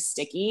felt really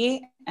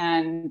sticky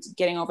and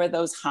getting over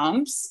those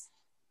humps.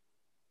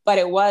 But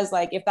it was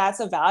like, if that's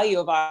a value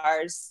of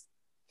ours,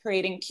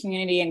 creating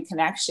community and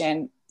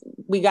connection,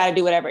 we got to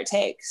do whatever it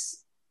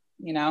takes,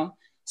 you know?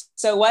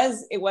 So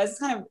it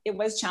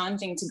was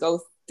challenging to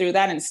go through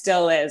that, and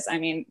still is. I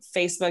mean,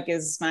 Facebook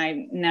is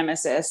my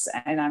nemesis,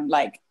 and I'm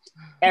like,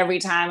 every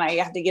time I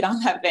have to get on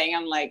that thing,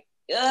 I'm like,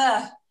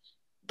 ugh.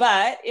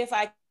 But if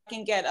I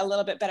can get a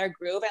little bit better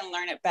groove and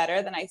learn it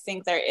better, then I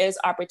think there is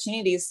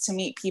opportunities to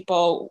meet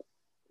people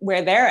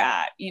where they're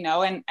at, you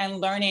know, and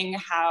learning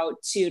how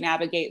to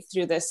navigate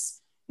through this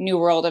new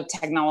world of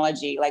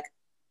technology. Like,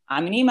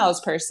 I'm an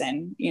emails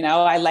person, you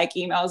know, I like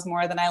emails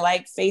more than I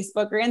like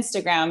Facebook or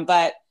Instagram,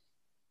 but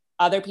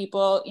other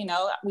people, you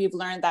know, we've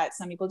learned that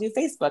some people do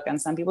Facebook and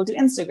some people do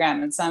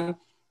Instagram, and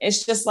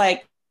it's just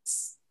like,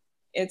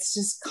 it's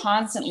just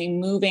constantly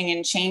moving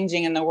and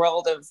changing in the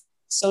world of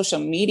social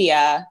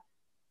media.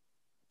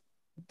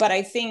 But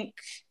I think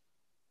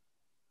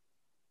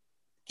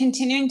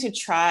continuing to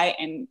try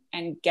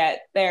and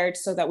get there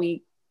so that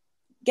we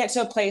get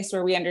to a place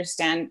where we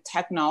understand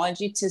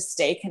technology to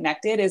stay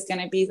connected is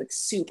going to be like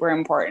super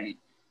important.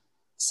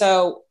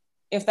 So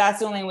if that's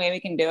the only way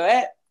we can do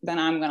it, then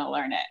I'm going to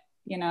learn it.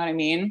 You know what I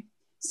mean?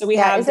 So we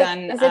have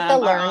done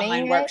our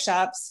online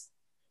workshops.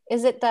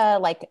 Is it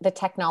the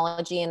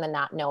technology and the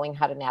not knowing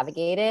how to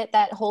navigate it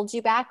that holds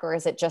you back? Or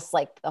is it just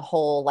like the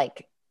whole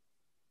like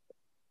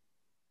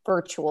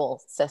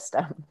virtual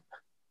system?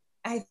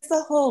 It's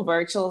the whole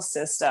virtual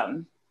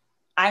system.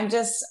 I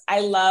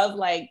love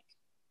like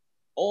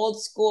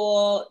old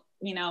school,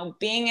 you know,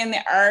 being in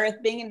the earth,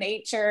 being in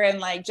nature,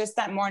 and like just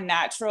that more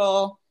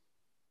natural,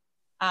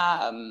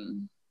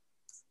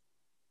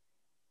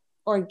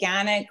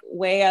 organic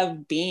way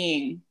of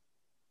being.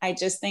 I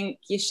just think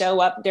you show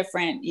up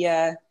different.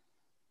 You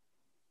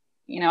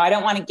know, I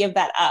don't want to give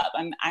that up.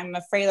 I'm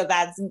afraid that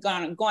that's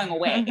going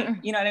away.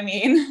 You know what I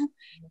mean?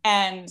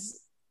 And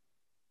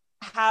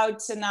how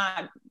to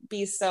not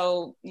be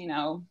so, you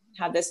know,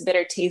 have this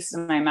bitter taste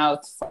in my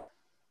mouth for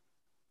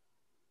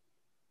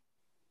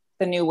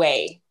the new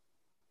way,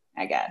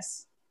 I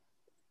guess.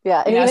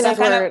 Yeah, and you know,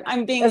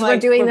 even so we're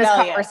doing rebellious.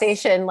 This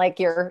conversation, like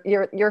your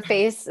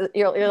face,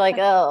 you're like,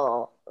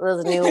 oh,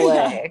 there's a new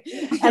way.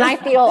 And I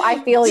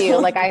feel you,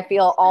 like I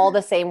feel all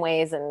the same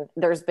ways. And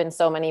there's been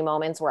so many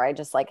moments where I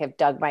just like have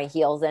dug my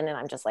heels in, and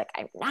I'm just like,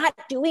 I'm not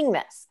doing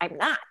this. I'm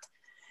not.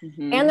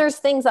 Mm-hmm. And there's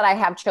things that I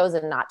have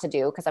chosen not to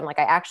do because I'm like,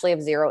 I actually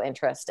have zero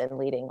interest in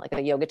leading like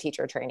a yoga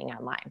teacher training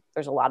online.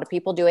 There's a lot of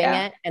people doing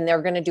it, and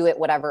they're going to do it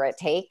whatever it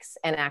takes.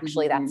 And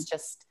actually, that's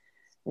just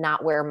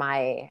not where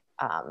my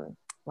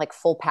like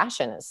full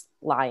passion is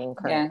lying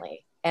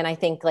currently. And I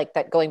think like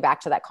that, going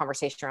back to that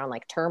conversation around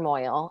like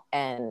turmoil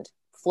and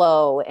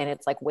flow, and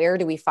it's like, where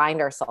do we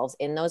find ourselves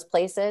in those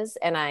places?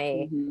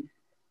 And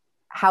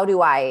how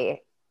do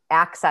I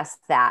access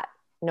that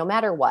no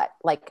matter what?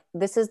 Like,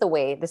 this is the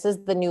way, this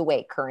is the new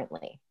way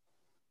currently.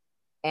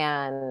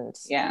 And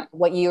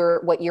what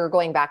you're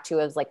going back to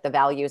is like the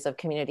values of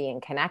community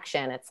and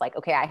connection. It's like,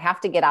 okay, I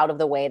have to get out of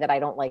the way that I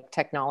don't like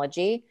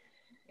technology.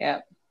 Yeah.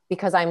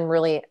 Because I'm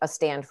really a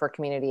stand for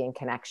community and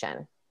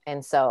connection.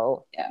 And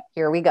so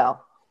here we go.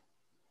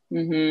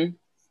 Mm-hmm.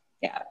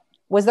 Yeah.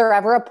 Was there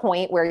ever a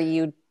point where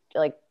you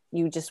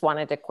just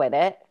wanted to quit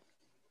it?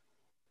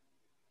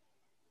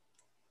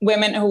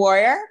 Women Who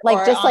Warrior?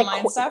 Like just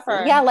like, stuff,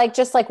 or? Yeah, like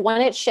just like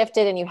when it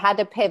shifted and you had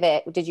to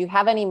pivot, did you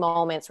have any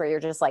moments where you're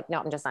just like, no,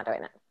 I'm just not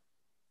doing it?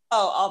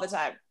 Oh, all the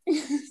time.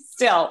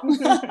 Still.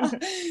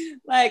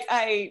 Like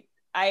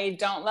I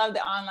don't love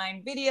the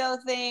online video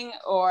thing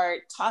or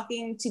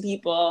talking to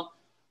people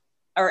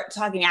or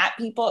talking at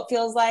people. It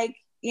feels like,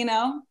 you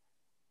know,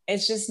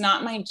 it's just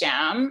not my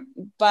jam.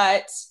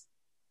 But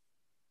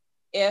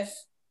if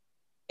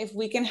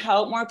we can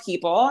help more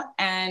people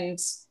and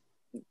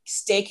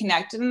stay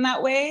connected in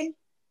that way,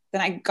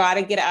 then I got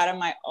to get out of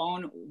my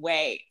own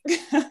way.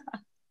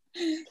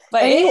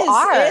 But And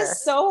it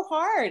is so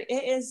hard.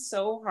 It is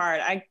so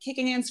hard. I'm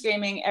kicking and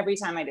screaming every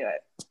time I do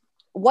it.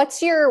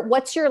 What's your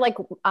like,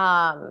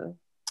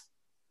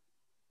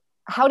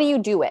 how do you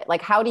do it?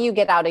 Like, how do you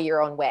get out of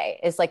your own way?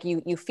 It's like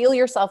you feel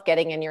yourself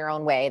getting in your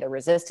own way, the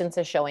resistance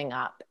is showing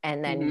up,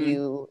 and then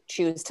you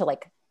choose to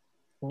like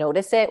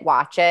notice it,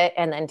 watch it,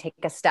 and then take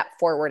a step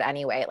forward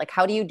anyway. Like,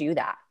 how do you do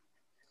that?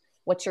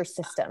 What's your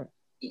system?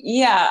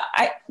 Yeah,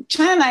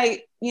 China and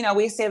I,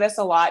 we say this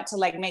a lot to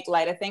like make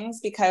light of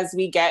things, because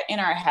we get in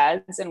our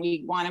heads and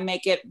we want to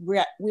make it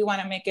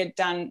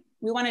done.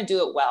 We want to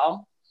do it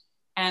well.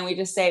 And we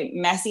just say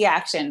messy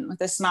action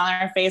with a smile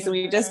on our face, and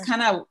we just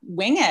kind of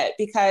wing it,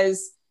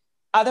 because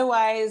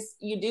otherwise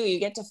you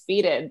get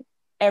defeated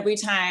every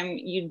time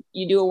you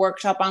do a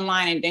workshop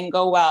online and it didn't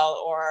go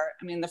well. Or,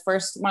 I mean,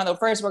 one of the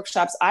first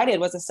workshops I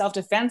did was a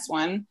self-defense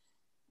one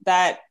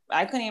that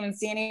I couldn't even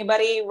see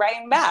anybody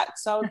writing back.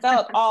 So I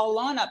felt all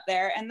alone up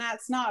there. And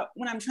that's not,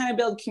 when I'm trying to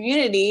build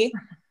community,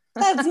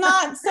 that's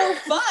not so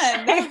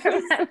fun.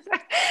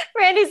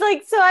 Randy's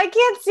like, so I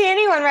can't see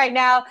anyone right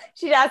now.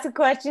 She'd ask a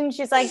question.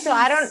 She's like, so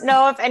I don't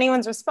know if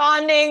anyone's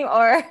responding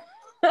or.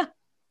 I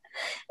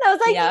was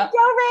like, Yo,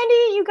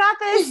 Randee, you got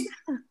this.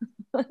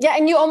 Yeah.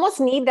 And you almost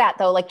need that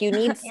though. Like, you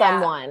need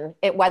someone,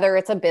 whether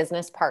it's a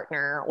business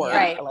partner or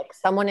like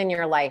someone in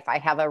your life. I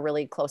have a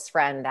really close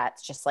friend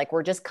that's just like,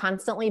 we're just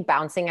constantly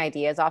bouncing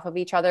ideas off of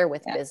each other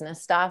with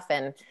business stuff.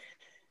 And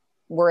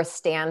we're a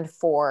stand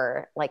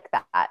for like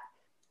that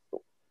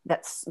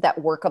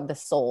work of the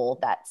soul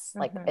that's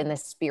like in the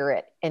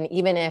spirit. And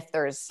even if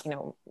there's,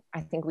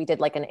 I think we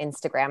did like an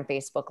Instagram,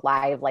 Facebook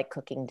live, like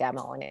cooking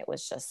demo. And it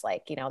was just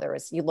like,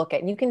 you look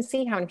at, and you can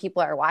see how many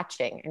people are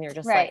watching, and you're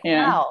just like,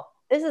 wow,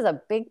 this is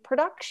a big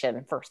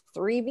production for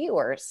 3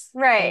 viewers.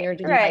 Right. And you're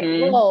just like,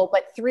 whoa,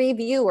 but 3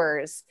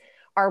 viewers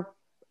are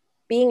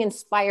being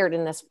inspired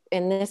in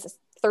this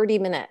 30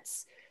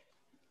 minutes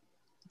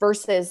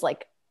versus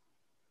like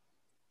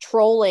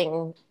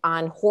trolling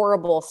on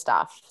horrible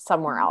stuff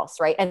somewhere else.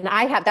 Right. And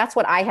that's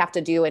what I have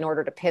to do in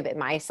order to pivot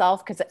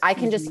myself. Cause I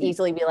can just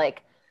easily be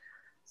like,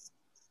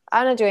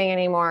 I'm not doing it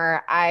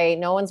anymore.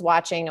 No one's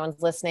watching, no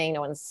one's listening,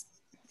 no one's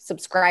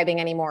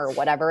subscribing anymore, or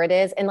whatever it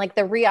is. And like,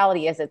 the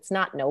reality is it's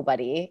not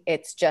nobody,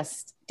 it's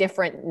just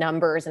different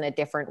numbers in a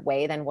different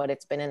way than what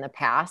it's been in the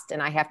past. And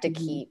I have to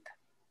keep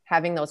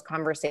having those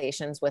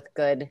conversations with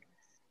good,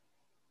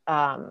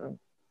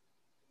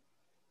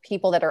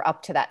 people that are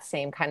up to that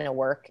same kind of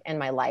work in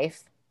my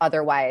life.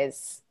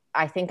 Otherwise,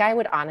 I think I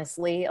would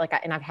honestly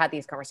and I've had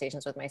these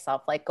conversations with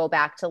myself, like go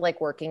back to like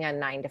working a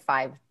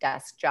 9-to-5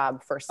 desk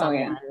job for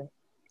someone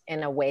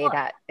in a way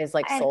that is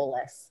like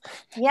soulless.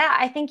 Yeah.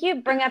 I think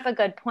you bring up a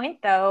good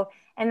point though.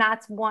 And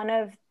that's one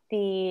of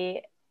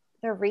the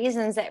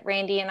reasons that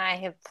Randee and I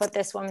have put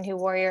this Woman Who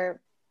Warrior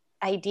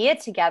idea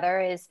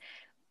together, is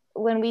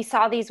when we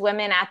saw these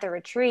women at the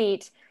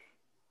retreat,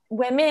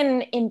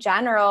 women in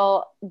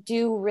general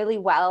do really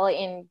well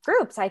in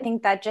groups. I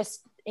think that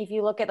just, if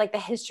you look at like the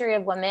history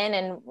of women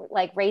and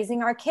like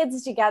raising our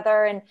kids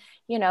together, and,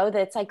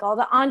 that's like all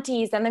the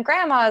aunties and the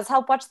grandmas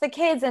help watch the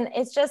kids. And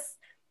it's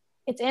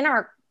in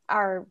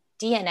our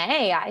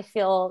DNA, I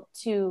feel,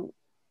 to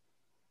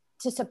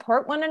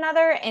support one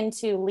another and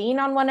to lean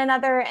on one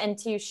another and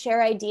to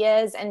share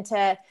ideas and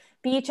to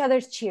be each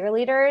other's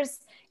cheerleaders.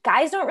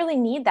 Guys don't really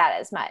need that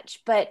as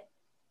much, but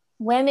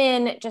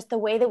women, just the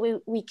way that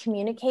we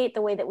communicate,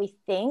 the way that we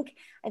think,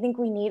 I think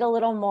we need a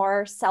little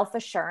more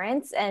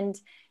self-assurance. And,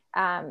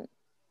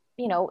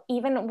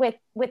 even with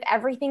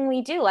everything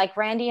we do, like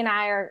Randee and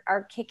I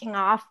are kicking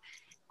off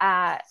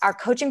our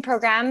coaching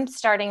program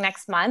starting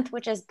next month,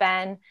 which has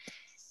been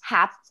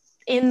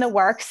in the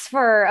works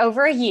for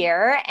over a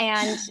year.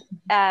 And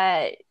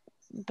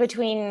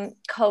between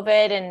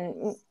COVID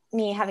and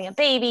me having a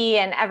baby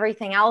and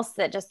everything else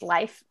that just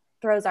life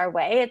throws our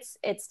way,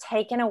 it's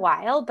taken a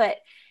while, but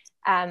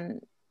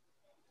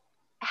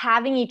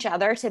having each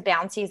other to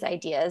bounce these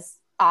ideas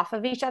off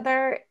of each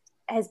other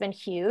has been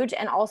huge.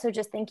 And also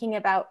just thinking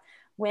about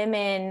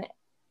women,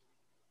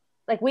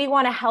 like we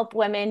want to help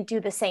women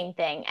do the same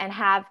thing and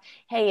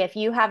hey, if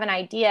you have an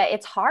idea,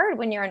 it's hard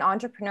when you're an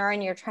entrepreneur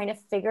and you're trying to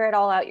figure it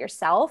all out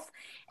yourself.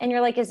 And you're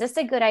like, is this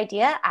a good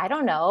idea? I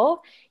don't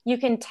know. You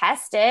can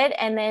test it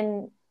and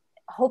then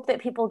hope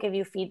that people give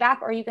you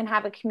feedback, or you can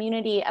have a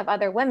community of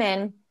other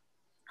women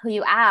who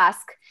you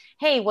ask,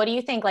 hey, what do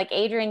you think? Like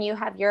Adrienne, you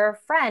have your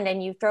friend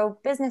and you throw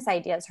business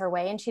ideas her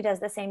way and she does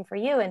the same for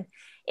you. And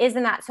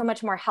isn't that so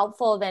much more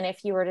helpful than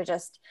if you were to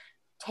just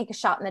take a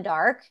shot in the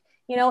dark,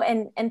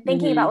 and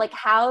thinking about like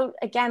how,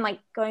 again, like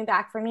going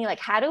back for me, like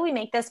how do we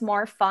make this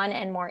more fun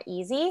and more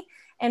easy?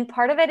 And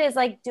part of it is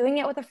like doing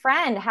it with a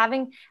friend,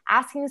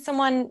 asking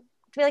someone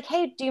to be like,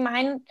 hey, do you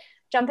mind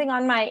jumping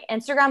on my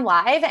Instagram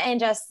live and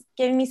just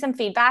giving me some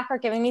feedback or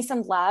giving me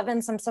some love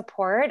and some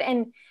support?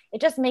 And it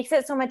just makes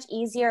it so much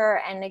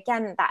easier. And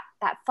again,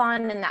 that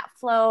fun and that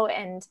flow.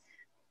 And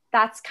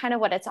that's kind of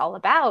what it's all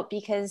about,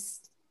 because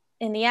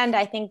in the end,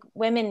 I think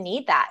women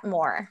need that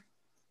more.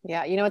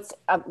 Yeah. It's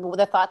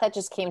the thought that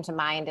just came to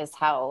mind is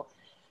how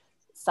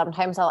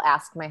sometimes I'll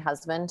ask my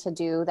husband to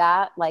do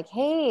that. Like,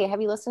 hey,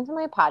 have you listened to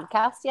my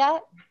podcast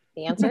yet?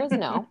 The answer is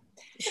no.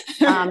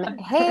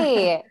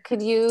 Hey,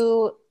 could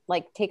you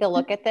like take a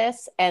look at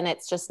this? And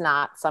it's just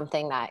not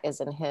something that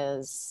is in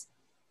his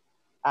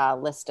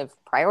list of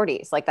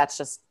priorities. Like, that's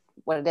just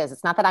what it is.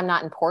 It's not that I'm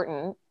not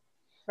important,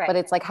 Right. but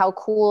it's like how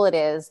cool it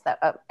is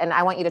that, and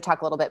I want you to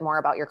talk a little bit more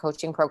about your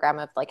coaching program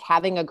of like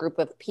having a group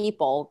of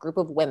people, group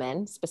of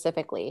women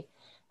specifically,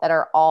 that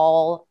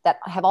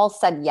have all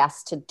said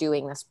yes to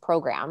doing this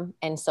program.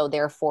 And so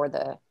therefore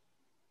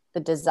the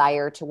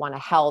desire to want to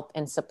help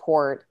and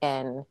support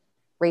and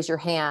raise your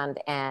hand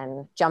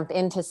and jump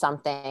into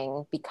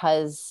something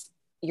because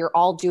you're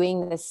all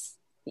doing this,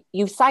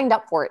 you've signed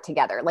up for it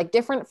together, like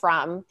different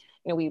from,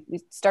 we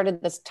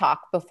started this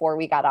talk before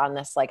we got on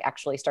this, like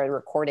actually started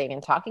recording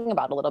and talking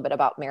about a little bit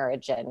about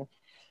marriage and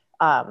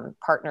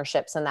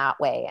partnerships in that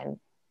way. And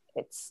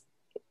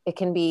it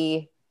can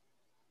be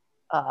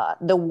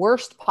the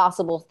worst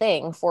possible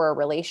thing for a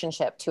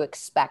relationship to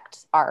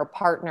expect our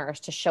partners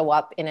to show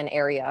up in an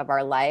area of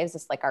our lives.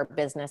 It's like our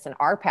business and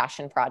our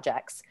passion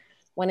projects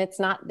when it's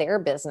not their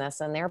business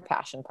and their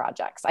passion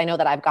projects. I know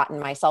that I've gotten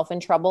myself in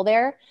trouble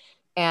there.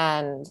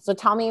 And so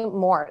tell me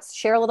more,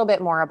 share a little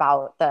bit more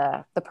about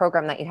the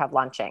program that you have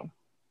launching.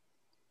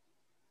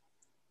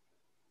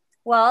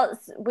 Well,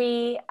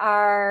 we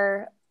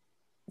are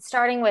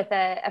starting with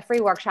a free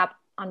workshop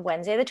on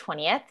Wednesday, the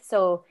 20th.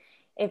 So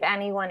if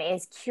anyone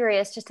is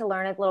curious just to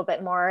learn a little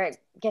bit more,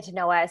 get to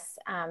know us,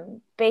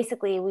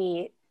 basically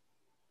we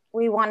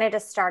wanted to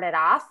start it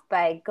off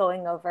by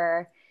going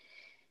over,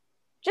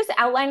 just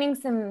outlining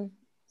some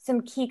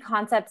key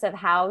concepts of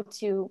how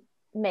to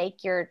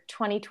make your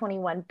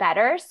 2021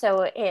 better.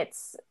 So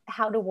it's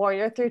how to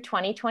warrior through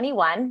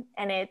 2021.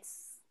 And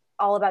it's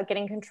all about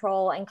getting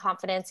control and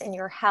confidence in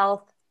your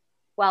health,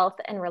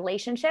 wealth, and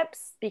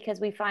relationships, because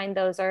we find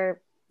those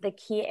are the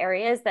key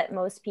areas that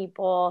most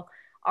people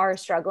are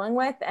struggling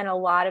with. And a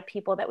lot of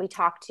people that we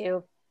talk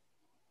to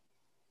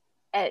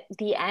at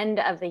the end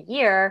of the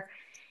year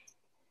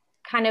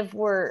kind of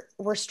were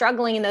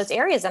struggling in those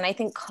areas. And I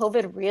think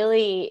COVID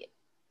really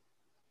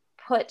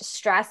put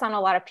stress on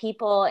a lot of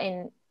people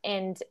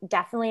and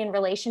definitely in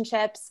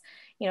relationships,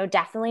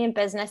 definitely in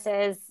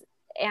businesses,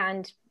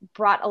 and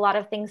brought a lot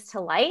of things to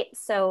light.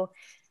 So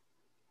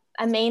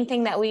a main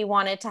thing that we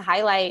wanted to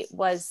highlight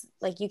was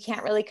like, you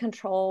can't really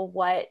control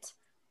what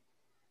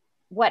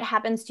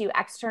happens to you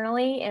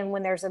externally. And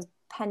when there's a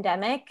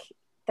pandemic,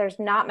 there's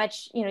not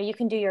much, you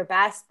can do your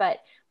best, but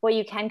what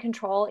you can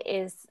control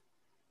is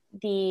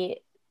the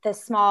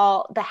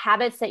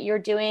habits that you're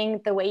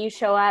doing, the way you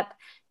show up,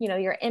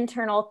 your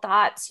internal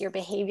thoughts, your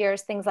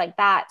behaviors, things like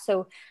that.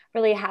 So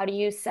really, how do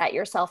you set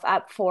yourself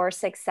up for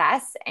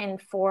success and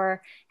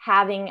for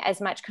having as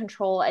much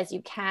control as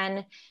you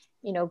can,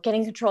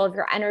 getting control of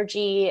your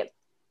energy,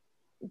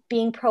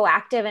 being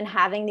proactive and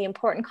having the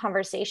important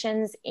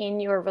conversations in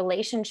your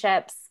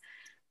relationships,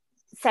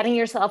 setting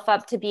yourself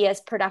up to be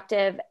as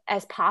productive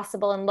as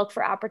possible and look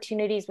for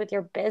opportunities with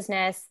your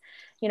business,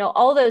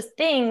 all those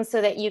things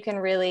so that you can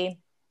really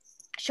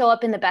show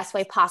up in the best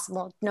way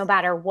possible, no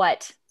matter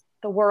what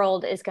the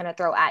world is going to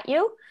throw at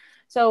you.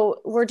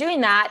 So we're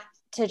doing that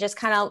to just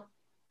kind of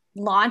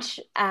launch,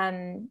 what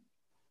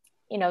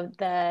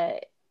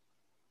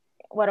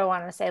do I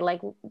want to say?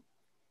 Like,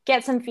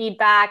 get some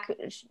feedback,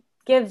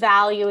 give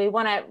value. We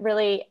want to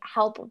really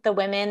help the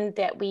women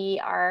that we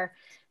are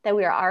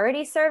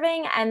already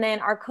serving. And then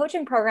our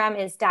coaching program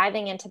is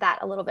diving into that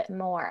a little bit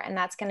more. And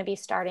that's going to be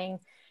starting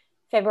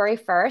February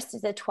 1st.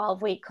 It's a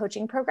 12-week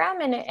coaching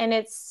program. And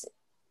it's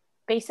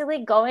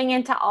basically going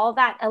into all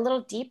that a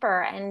little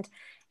deeper and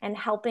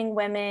helping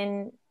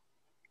women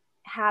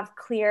have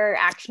clear,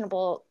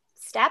 actionable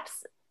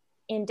steps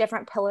in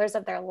different pillars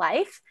of their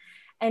life,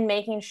 and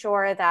making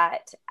sure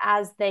that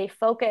as they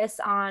focus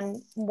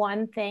on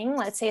one thing,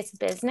 let's say it's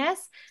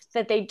business,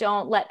 that they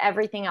don't let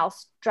everything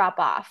else drop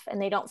off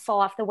and they don't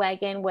fall off the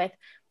wagon with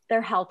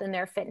their health and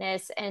their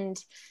fitness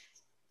and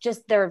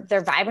just their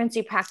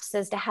vibrancy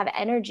practices to have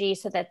energy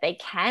so that they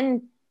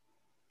can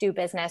do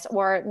business,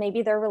 or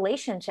maybe their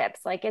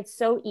relationships. Like, it's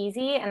so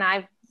easy. And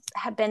I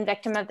have been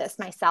victim of this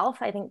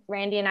myself. I think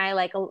Randee and I,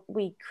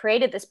 we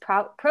created this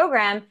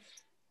program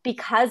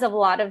because of a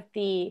lot of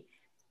the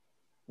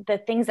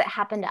things that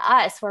happened to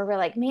us, where we're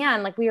like,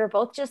 man, like we were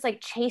both just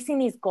like chasing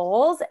these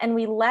goals and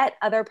we let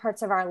other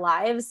parts of our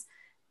lives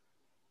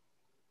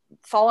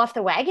fall off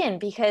the wagon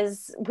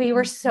because we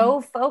were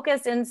so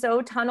focused and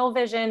so tunnel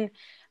vision,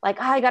 like,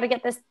 oh, I got to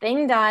get this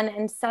thing done.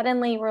 And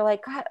suddenly we're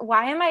like, God,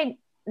 why am I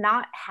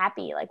not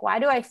happy? Like, why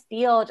do I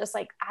feel just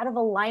like out of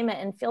alignment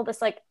and feel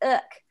this like,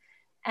 ugh?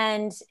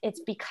 And it's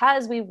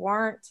because we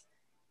weren't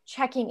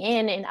checking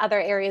in other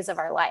areas of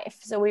our life.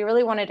 So we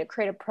really wanted to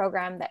create a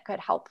program that could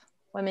help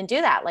women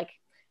do that. Like,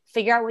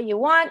 figure out what you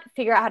want,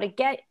 figure out how to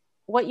get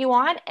what you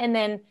want, and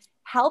then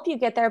help you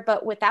get there,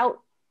 but without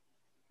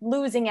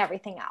losing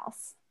everything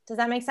else. Does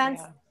that make sense?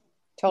 Yeah,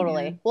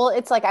 totally. Yeah. Well,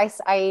 it's like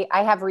I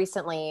have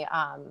recently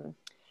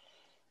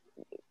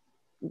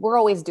we're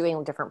always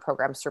doing different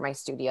programs through my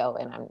studio,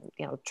 and I'm,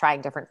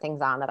 trying different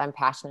things on that I'm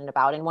passionate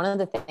about. And one of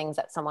the things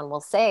that someone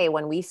will say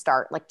when we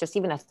start, like just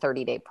even a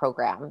 30-day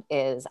program,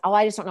 is, oh,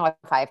 I just don't know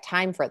if I have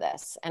time for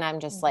this. And I'm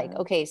just like,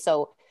 okay,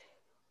 so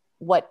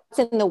what's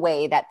in the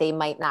way that they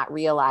might not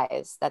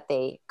realize that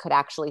they could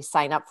actually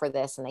sign up for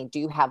this and they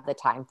do have the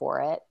time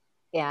for it?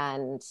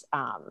 And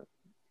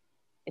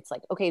it's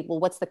like, okay, well,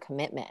 what's the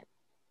commitment?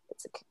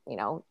 It's,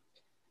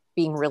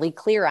 being really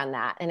clear on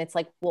that. And it's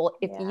like, well,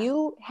 if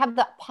you have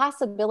the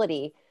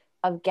possibility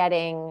of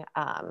getting,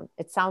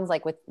 it sounds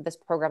like with this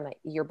program that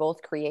you're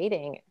both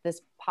creating,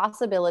 this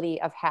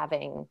possibility of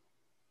having,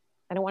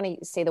 I don't want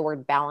to say the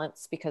word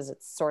balance because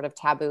it's sort of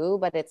taboo,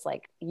 but it's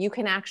like, you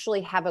can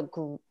actually have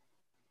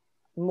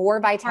more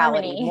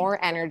vitality, harmony,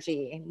 more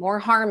energy, more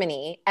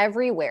harmony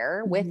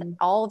everywhere with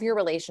all of your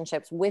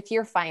relationships, with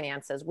your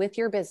finances, with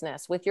your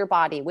business, with your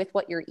body, with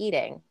what you're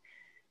eating,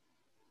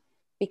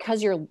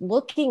 because you're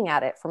looking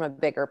at it from a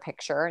bigger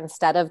picture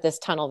instead of this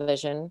tunnel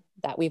vision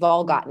that we've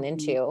all gotten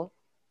into.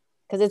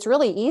 Because it's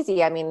really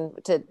easy. I mean,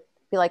 to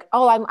be like,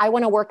 oh, I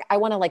want to work. I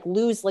want to like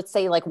lose, let's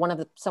say like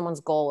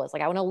someone's goal is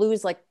like, I want to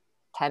lose like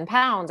 10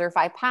 pounds or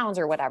 5 pounds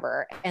or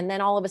whatever. And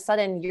then all of a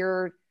sudden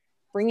you're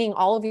bringing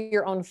all of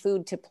your own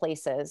food to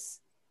places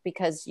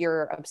because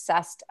you're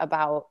obsessed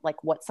about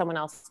like what someone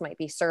else might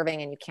be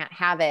serving and you can't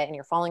have it, and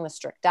you're following the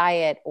strict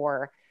diet,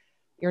 or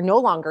you're no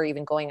longer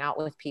even going out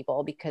with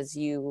people because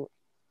you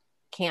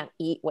can't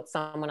eat what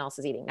someone else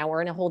is eating. Now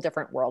we're in a whole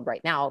different world right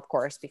now, of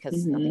course,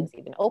 because nothing's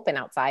even open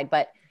outside,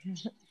 but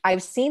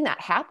I've seen that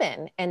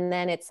happen. And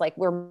then it's like,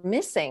 we're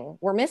missing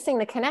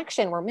the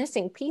connection. We're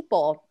missing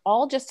people,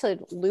 all just to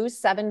lose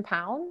 7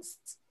 pounds.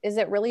 Is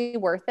it really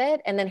worth it?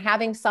 And then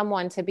having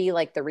someone to be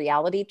like the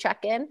reality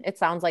check-in. It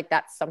sounds like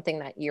that's something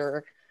that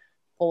you're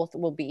both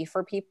will be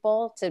for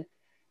people to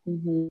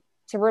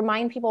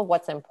remind people of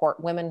what's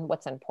important, women,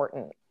 what's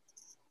important.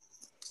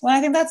 Well, I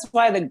think that's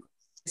why the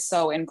is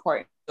so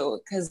important,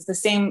 because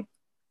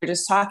we're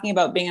just talking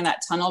about being in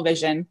that tunnel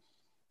vision.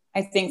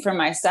 I think for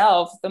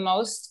myself, the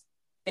most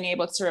been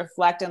able to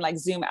reflect and like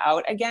zoom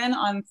out again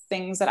on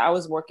things that I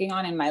was working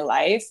on in my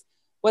life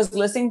was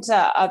listening to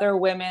other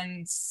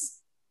women's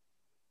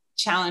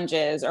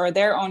challenges or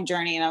their own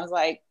journey. And I was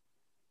like,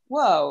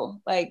 whoa,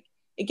 like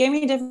it gave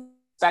me a different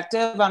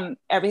perspective on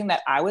everything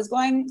that I was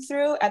going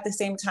through, at the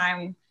same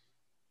time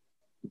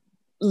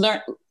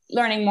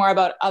learning more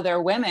about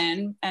other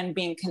women and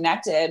being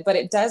connected. But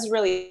it does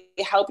really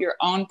help your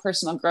own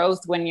personal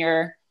growth when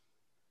you're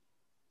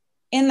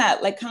in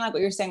that, like, kind of like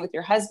what you're saying with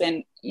your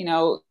husband,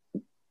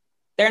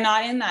 they're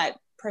not in that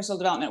personal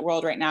development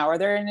world right now, or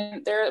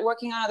they're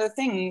working on other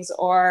things.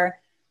 Or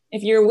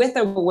if you're with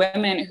a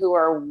women who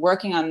are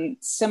working on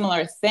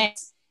similar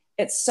things,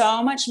 it's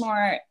so much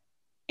more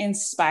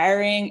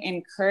inspiring,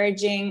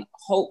 encouraging,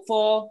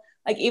 hopeful.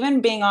 Like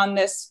even being on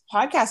this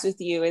podcast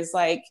with you is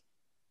like,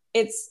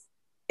 it's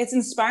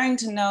inspiring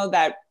to know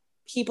that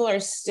people are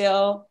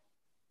still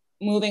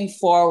moving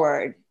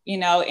forward,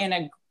 in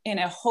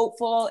a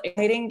hopeful,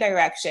 exciting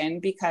direction,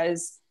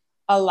 because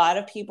a lot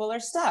of people are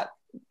stuck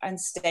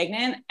and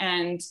stagnant,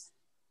 and,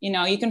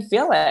 you can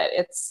feel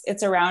it.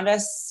 It's around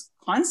us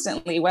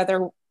constantly,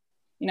 whether,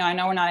 I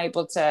know we're not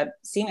able to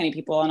see many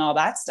people and all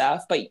that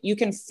stuff, but you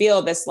can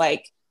feel this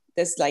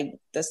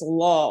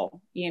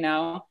lull,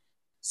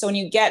 So when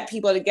you get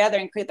people together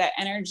and create that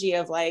energy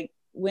of like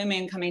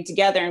women coming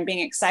together and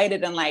being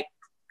excited and like,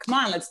 come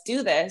on, let's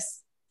do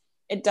this.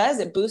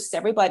 It boosts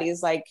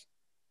everybody's like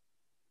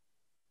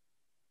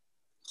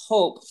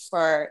hope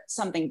for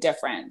something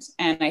different.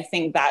 And I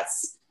think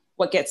that's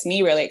what gets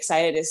me really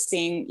excited, is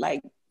seeing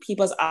like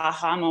people's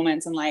aha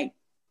moments and like,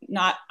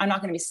 I'm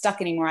not going to be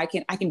stuck anymore. I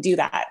can do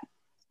that,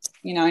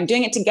 and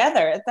doing it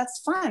together.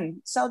 That's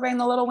fun. Celebrating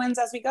the little wins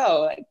as we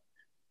go. Like,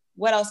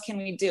 what else can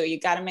we do? You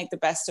got to make the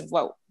best of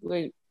what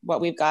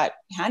we've got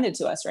handed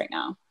to us right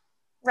now.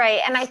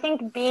 Right. And I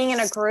think being in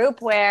a group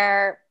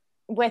where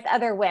with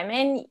other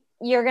women,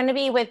 you're going to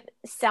be with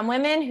some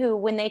women who,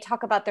 when they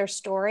talk about their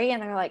story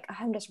and they're like, oh,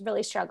 I'm just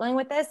really struggling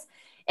with this,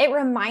 it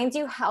reminds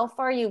you how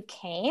far you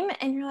came.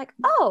 And you're like,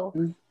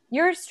 oh,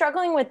 you're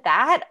struggling with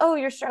that. Oh,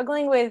 you're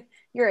struggling with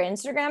your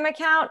Instagram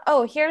account.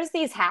 Oh, here's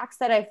these hacks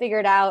that I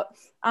figured out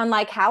on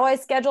like how I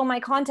schedule my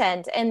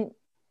content. And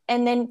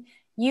then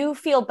you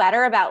feel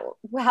better about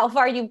how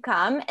far you've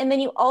come. And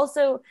then you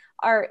also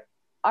are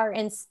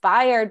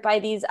inspired by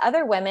these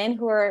other women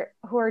who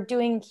are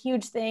doing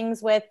huge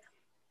things with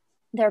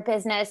their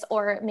business,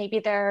 or maybe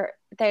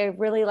they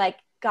really like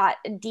got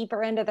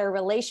deeper into their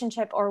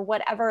relationship or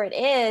whatever it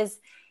is.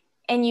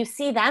 And you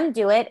see them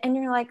do it and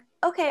you're like,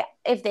 okay,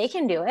 if they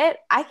can do it,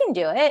 I can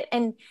do it.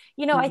 And,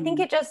 I think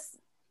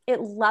it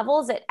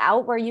levels it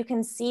out where you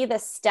can see the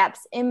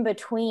steps in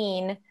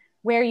between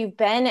where you've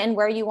been and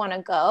where you want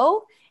to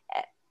go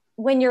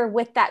when you're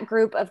with that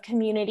group of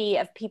community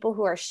of people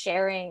who are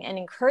sharing and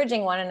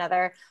encouraging one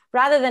another,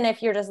 rather than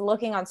if you're just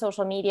looking on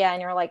social media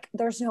and you're like,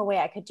 there's no way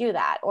I could do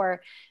that.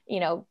 Or,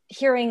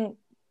 hearing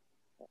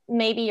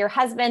maybe your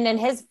husband and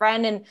his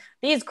friend and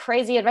these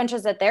crazy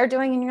adventures that they're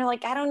doing. And you're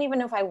like, I don't even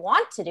know if I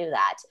want to do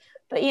that,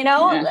 but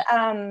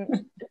yeah,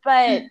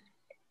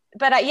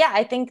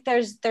 I think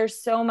there's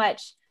so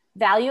much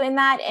value in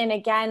that. And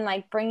again,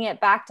 like bringing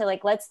it back to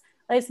like, let's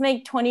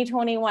make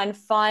 2021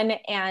 fun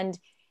and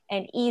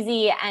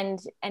easy and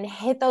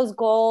hit those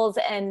goals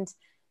and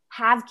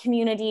have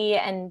community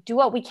and do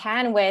what we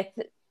can with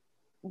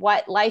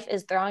what life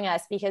is throwing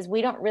us, because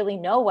we don't really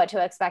know what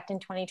to expect in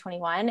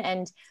 2021.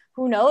 And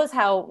who knows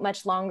how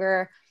much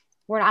longer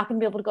we're not going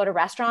to be able to go to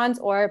restaurants,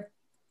 or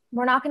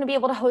we're not going to be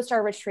able to host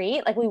our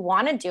retreat. Like, we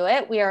want to do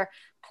it. We are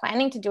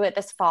planning to do it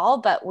this fall,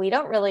 but we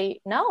don't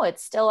really know.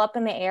 It's still up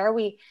in the air.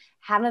 We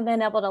haven't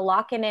been able to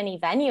lock in any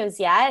venues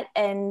yet.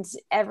 And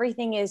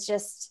everything is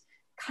just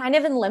kind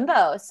of in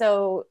limbo.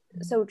 So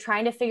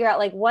trying to figure out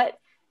like, what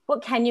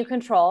can you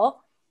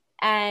control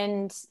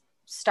and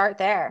start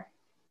there.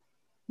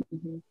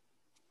 Mm-hmm.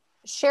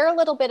 Share a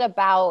little bit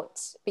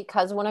about,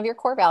 because one of your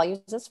core values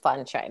is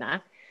fun,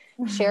 China.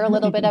 Share a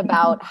little bit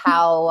about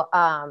how,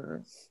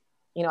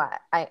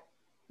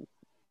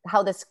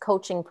 how this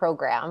coaching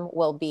program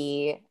will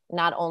be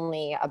not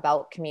only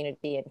about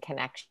community and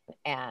connection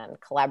and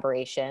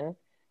collaboration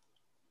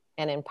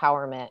and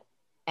empowerment,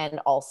 and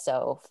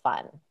also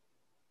fun.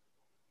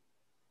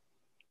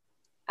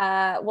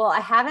 Well,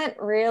 I haven't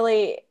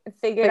really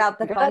figured out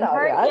the fun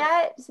part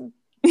yet,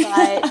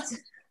 but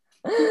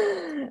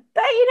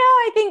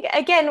I think,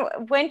 again,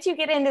 once you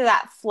get into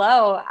that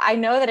flow, I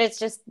know that it's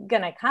just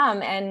going to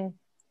come.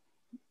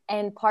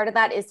 And part of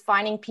that is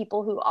finding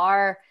people who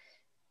are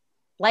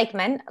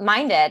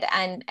like-minded.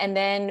 And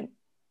then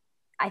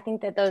I think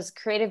that those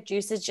creative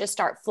juices just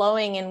start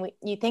flowing, and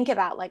you think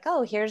about like,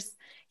 oh, here's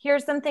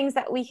some things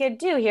that we could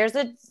do. Here's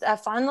a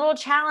fun little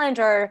challenge.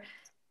 Or,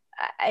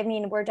 I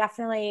mean, we're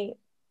definitely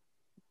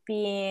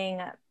things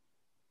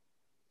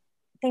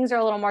are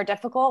a little more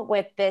difficult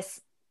with this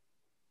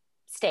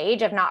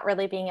stage of not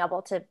really being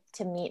able to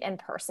meet in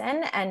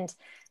person. And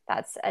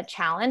that's a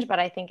challenge, but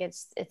I think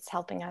it's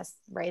helping us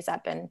raise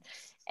up and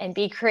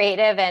be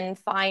creative and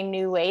find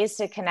new ways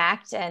to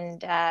connect.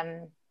 And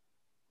I'm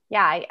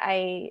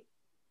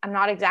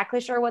not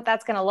exactly sure what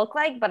that's going to look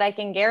like, but I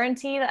can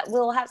guarantee that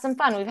we'll have some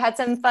fun. We've had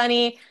some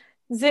funny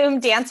Zoom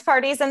dance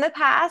parties in the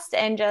past,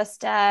 and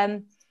just,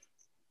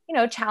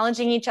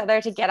 challenging each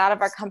other to get out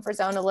of our comfort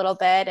zone a little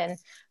bit. And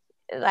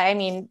I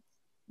mean,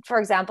 for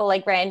example,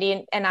 like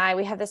Randee and I,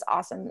 we have this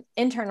awesome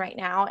intern right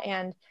now,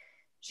 and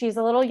she's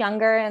a little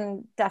younger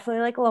and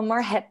definitely like a little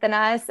more hip than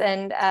us.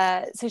 And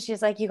so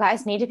she's like, you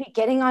guys need to be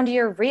getting onto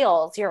your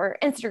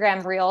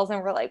Instagram reels.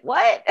 And we're like,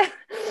 what?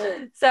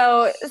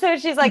 So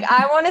she's like,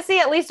 I want to see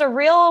at least a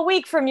reel a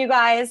week from you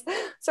guys.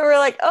 So we're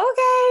like,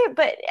 okay.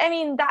 But I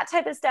mean, that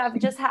type of stuff,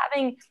 just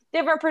having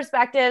different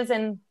perspectives,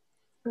 and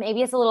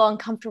maybe it's a little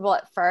uncomfortable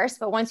at first,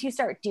 but once you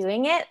start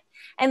doing it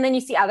and then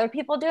you see other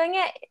people doing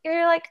it,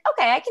 you're like,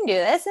 okay, I can do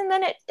this. And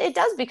then it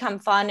does become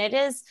fun. It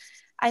is,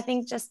 I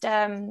think, just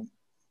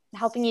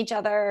helping each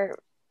other,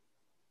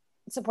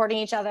 supporting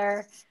each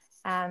other,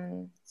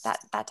 that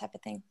type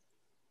of thing.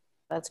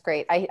 That's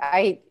great.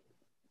 I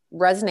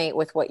resonate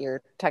with what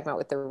you're talking about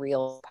with the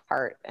real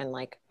part, and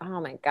like,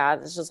 oh my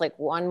God, it's just like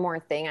one more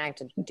thing I have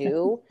to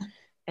do.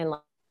 And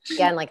like,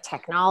 again, like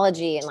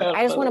technology, and like,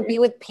 I just want to be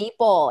with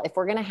people. If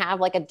we're going to have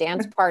like a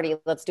dance party,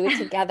 let's do it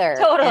together.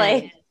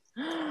 Totally.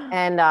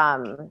 And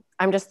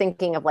I'm just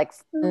thinking of like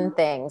fun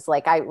things.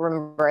 Like, I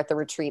remember at the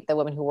retreat, the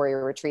Women Who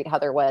Warrior retreat, how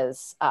there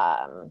was,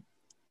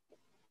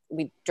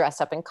 we dressed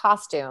up in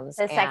costumes.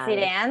 The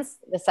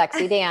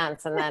sexy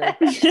dance. And then,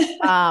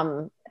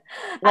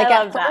 like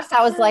at first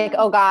I was like,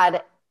 oh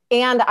God.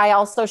 And I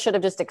also should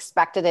have just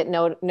expected it,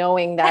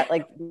 knowing that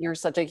like you're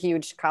such a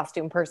huge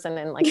costume person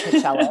and like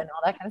Coachella and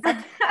all that kind of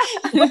stuff.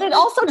 But it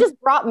also just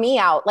brought me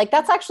out. Like,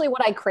 that's actually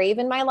what I crave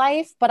in my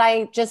life. But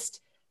I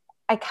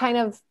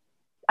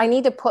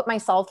need to put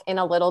myself in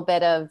a little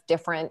bit of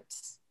different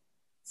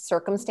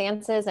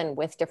circumstances and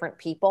with different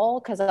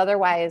people. Cause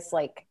otherwise,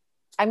 like,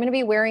 I'm going to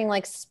be wearing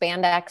like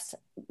spandex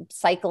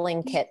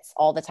cycling kits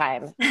all the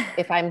time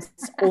if I'm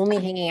only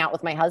hanging out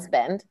with my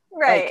husband.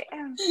 Right.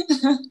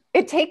 Like,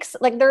 it takes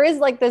like, there is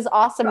like this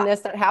awesomeness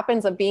that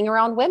happens of being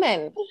around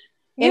women.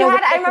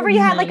 I remember you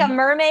had like a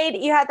mermaid,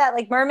 you had that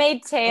like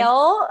mermaid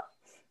tail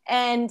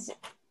and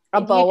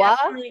a boa.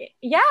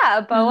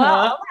 A boa,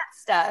 all that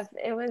stuff.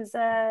 It was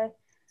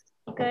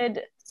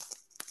good.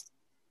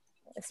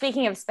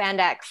 Speaking of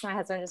spandex, my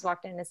husband just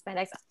walked in his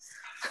spandex.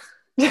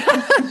 Okay,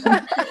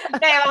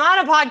 I'm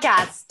on a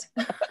podcast.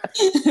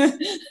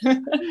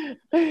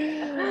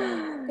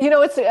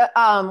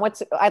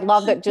 What's I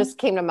love that just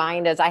came to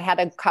mind is I had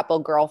a couple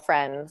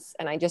girlfriends,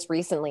 and I just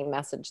recently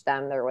messaged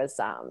them. There was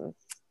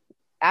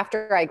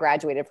after I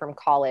graduated from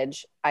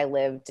college, I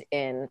lived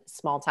in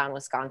small town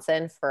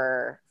Wisconsin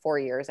for 4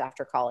 years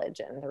after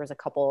college, and there was a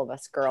couple of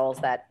us girls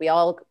that we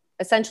all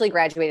essentially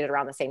graduated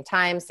around the same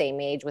time,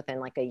 same age, within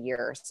like a year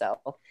or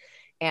so,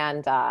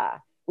 and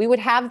we would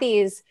have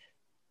these.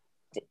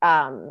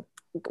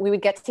 We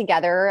would get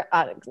together,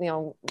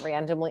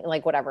 randomly,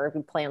 like whatever,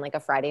 we'd plan like a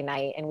Friday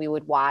night, and we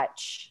would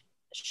watch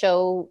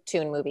show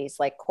tune movies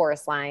like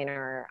Chorus Line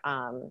or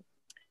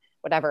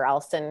whatever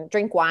else, and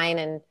drink wine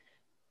and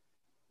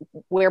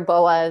wear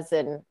boas.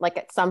 And like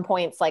at some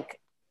points, like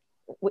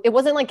it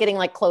wasn't like getting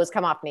like clothes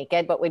come off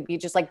naked, but we'd be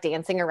just like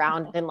dancing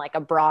around in like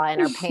a bra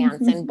in our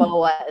pants and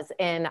boas.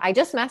 And I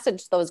just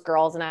messaged those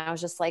girls and I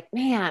was just like,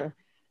 man,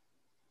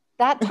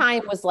 that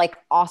time was like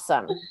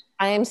awesome.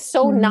 I am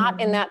so not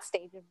in that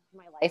stage of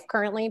my life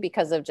currently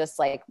because of just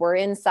like, we're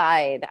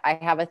inside. I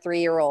have a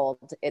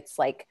 3-year-old. It's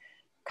like,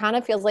 kind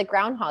of feels like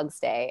Groundhog's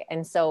Day.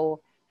 And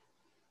so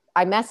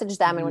I messaged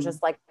them and was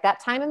just like, that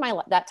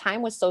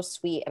time was so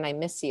sweet and I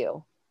miss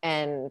you.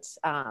 And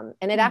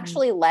it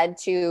actually led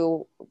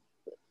to,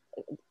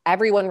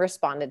 everyone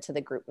responded to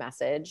the group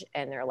message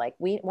and they're like,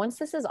 once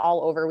this is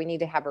all over, we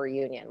need to have a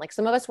reunion. Like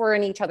some of us were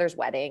in each other's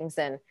weddings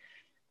and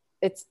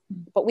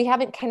but we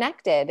haven't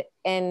connected,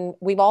 and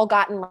we've all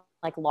gotten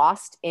like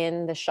lost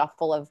in the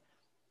shuffle of,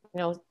 you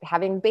know,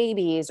 having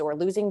babies or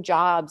losing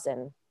jobs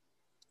and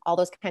all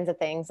those kinds of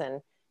things. And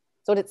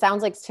so what it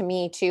sounds like to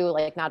me too,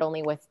 like not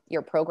only with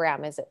your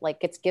program, is it like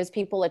it gives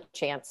people a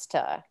chance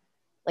to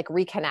like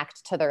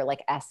reconnect to their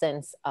like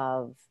essence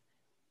of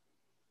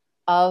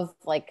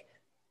like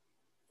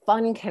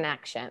fun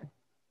connection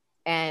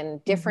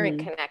and different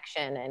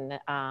connection.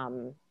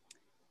 And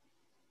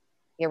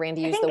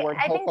Randee used the word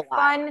hope a lot. I think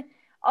fun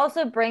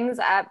also brings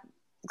up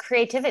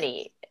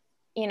creativity,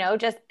 you know,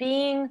 just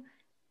being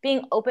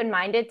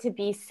open-minded to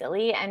be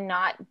silly and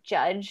not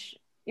judge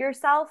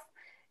yourself.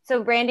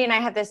 So Randee and I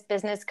have this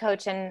business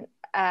coach, and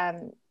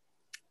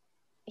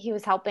he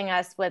was helping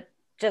us with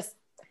just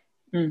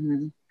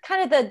kind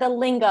of the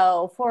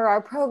lingo for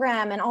our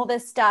program and all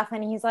this stuff.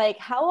 And he's like,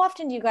 how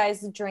often do you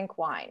guys drink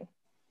wine?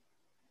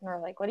 And we're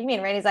like, what do you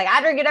mean? Randy's like,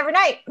 I drink it every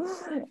night.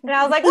 And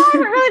I was like, well, I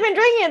haven't really been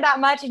drinking it that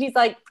much. And he's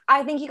like,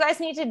 I think you guys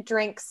need to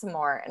drink some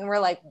more. And we're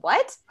like,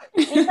 what?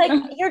 And he's like,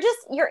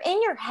 you're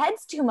in your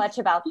heads too much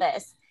about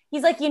this.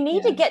 He's like, you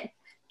need to get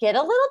a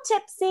little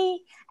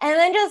tipsy and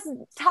then just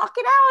talk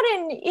it out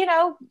and, you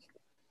know,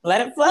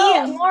 let it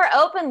flow. Be more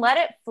open, let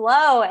it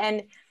flow.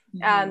 And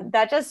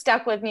that just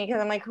stuck with me because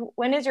I'm like,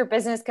 when is your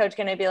business coach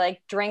going to be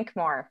like, drink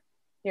more?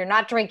 You're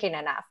not drinking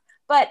enough.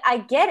 But I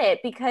get it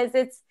because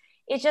it's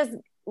just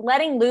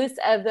letting loose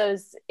of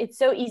those. It's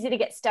so easy to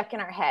get stuck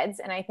in our heads.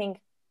 And I think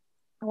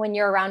when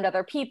you're around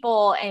other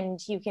people and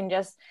you can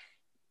just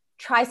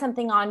try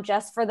something on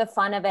just for the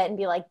fun of it and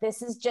be like,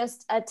 this is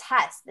just a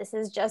test. This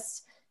is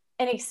just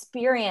an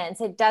experience.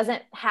 It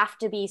doesn't have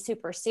to be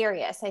super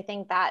serious. I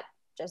think that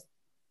just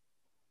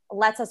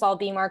lets us all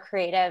be more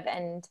creative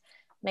and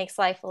makes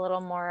life a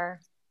little more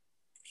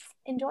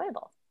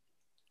enjoyable.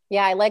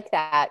 Yeah, I like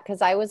that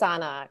because I was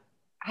on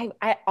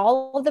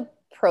all of the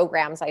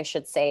programs, I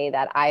should say,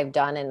 that I've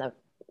done in the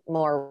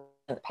more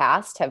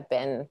past have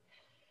been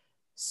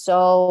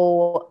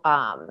so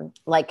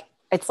like,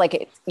 it's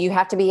like you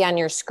have to be on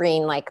your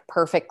screen like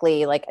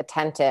perfectly like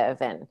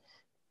attentive, and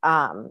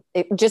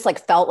it just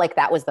like felt like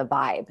that was the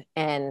vibe.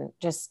 And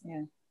just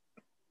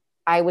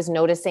I was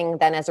noticing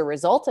then as a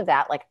result of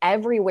that, like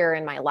everywhere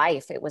in my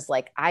life, it was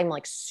like I'm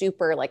like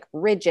super like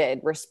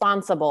rigid,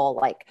 responsible,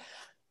 like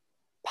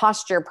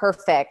posture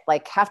perfect,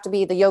 like have to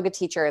be the yoga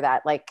teacher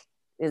that like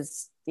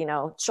is, you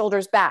know,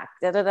 shoulders back,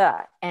 da, da,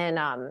 da.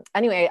 And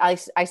anyway,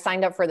 I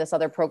signed up for this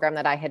other program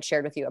that I had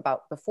shared with you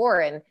about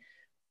before. And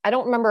I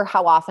don't remember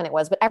how often it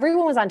was, but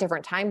everyone was on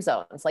different time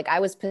zones. Like I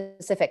was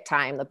Pacific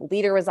time. The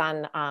leader was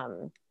on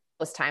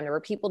Coast time. There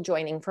were people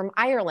joining from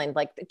Ireland,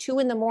 like 2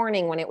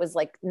 a.m. when it was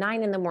like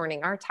 9 a.m.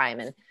 our time.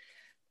 And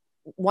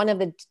one of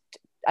the,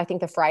 I think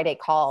the Friday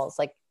calls,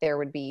 like there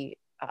would be,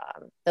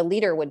 the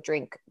leader would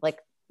drink, like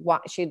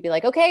she'd be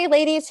like, okay,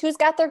 ladies, who's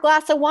got their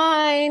glass of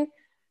wine?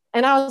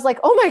 And I was like,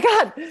 oh my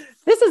God,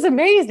 this is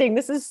amazing.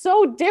 This is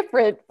so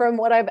different from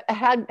what I've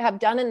have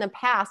done in the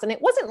past. And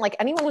it wasn't like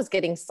anyone was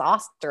getting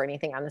sauced or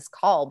anything on this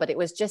call, but it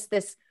was just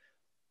this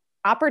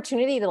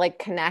opportunity to like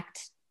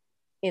connect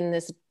in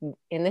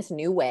this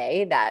new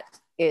way that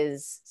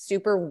is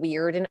super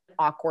weird and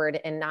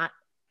awkward and not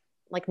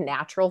like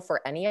natural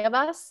for any of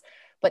us,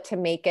 but to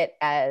make it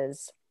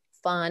as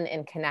fun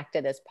and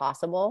connected as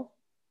possible.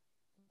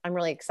 I'm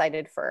really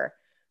excited for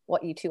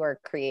what you two are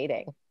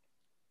creating.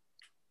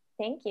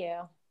 Thank you.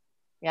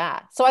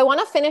 Yeah. So I want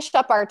to finish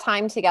up our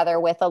time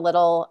together with a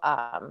little,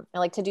 I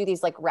like to do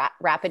these like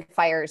rapid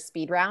fire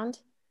speed round.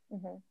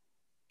 Mm-hmm.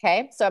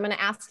 Okay. So I'm going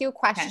to ask you a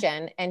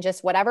question and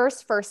just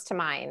whatever's first to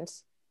mind,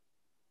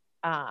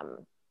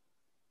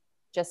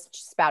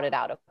 just spout it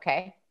out.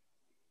 Okay.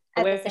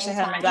 I wish I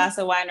had my glass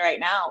of wine right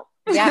now.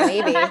 Yeah,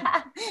 maybe.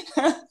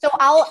 So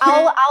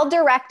I'll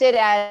direct it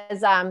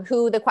as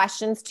who the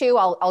question's to.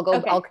 I'll go.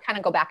 Okay. I'll kind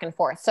of go back and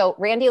forth. So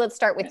Randee, let's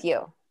start with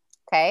you.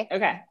 Okay.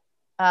 Okay.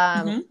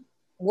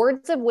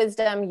 Words of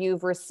wisdom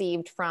you've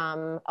received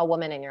from a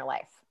woman in your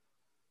life.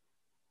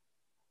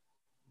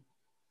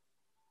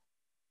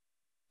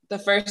 The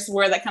first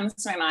word that comes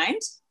to my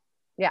mind?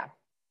 Yeah.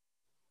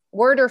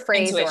 Word or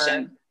phrase?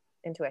 Intuition. Or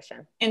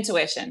intuition.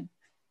 Intuition.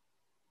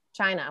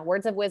 China,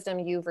 words of wisdom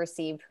you've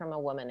received from a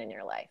woman in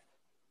your life.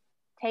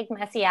 Take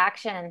messy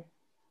action.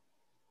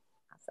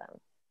 Awesome.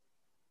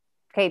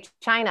 Okay,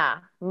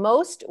 China,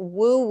 most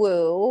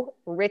woo-woo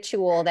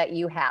ritual that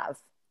you have.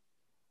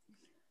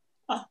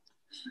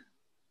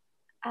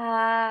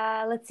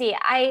 Let's see.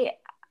 I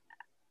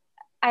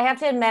have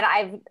to admit,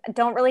 I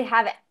don't really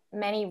have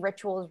many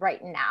rituals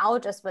right now,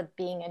 just with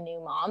being a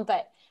new mom,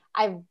 but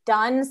I've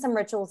done some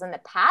rituals in the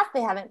past.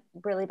 They haven't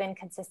really been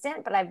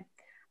consistent, but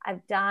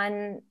I've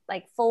done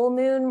like full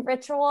moon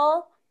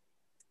ritual.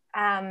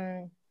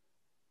 And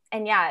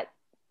yeah,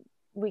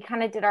 we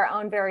kind of did our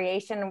own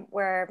variation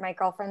where my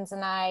girlfriends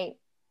and I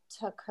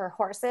took her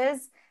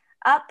horses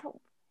up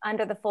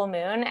under the full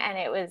moon, and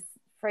it was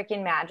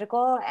freaking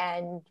magical.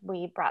 And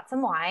we brought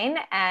some wine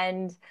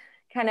and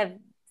kind of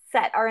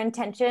set our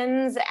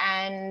intentions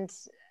and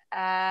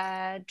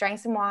drank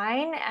some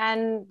wine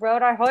and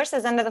rode our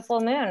horses under the full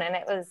moon. And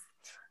it was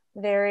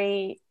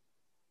very,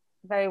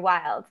 very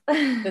wild.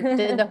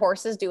 Did the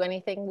horses do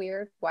anything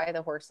weird? Why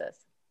the horses?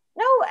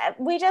 No,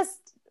 we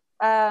just,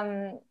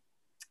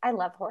 I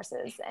love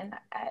horses, and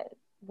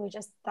we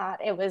just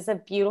thought it was a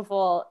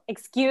beautiful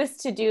excuse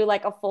to do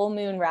like a full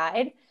moon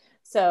ride.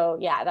 So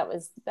yeah, that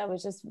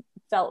was just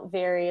felt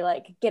very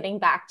like getting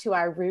back to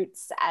our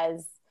roots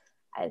as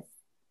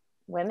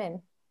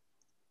women.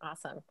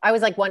 Awesome. I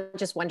was like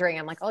just wondering,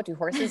 I'm like, oh, do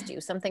horses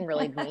do something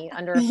really neat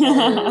under a full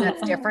moon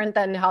that's different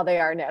than how they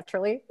are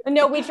naturally?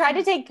 No, we tried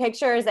to take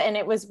pictures, and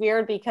it was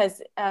weird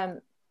because have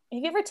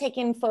you ever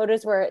taken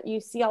photos where you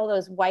see all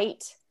those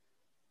white,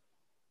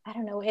 I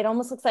don't know, it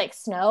almost looks like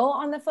snow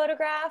on the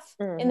photograph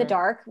in the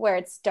dark, where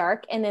it's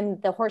dark, and then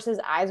the horse's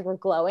eyes were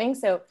glowing.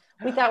 So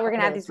we thought we are going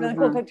to have these really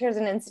cool pictures,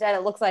 and instead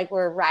it looks like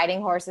we're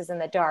riding horses in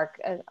the dark,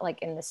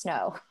 like in the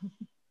snow.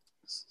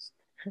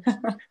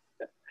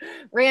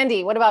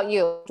 Randee, what about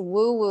you?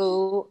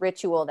 Woo-woo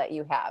ritual that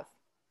you have?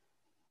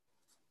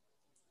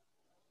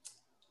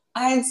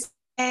 I'd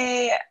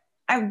say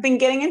I've been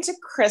getting into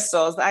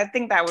crystals. I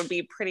think that would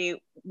be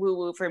pretty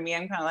woo-woo for me.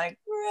 I'm kind of like,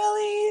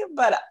 really?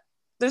 But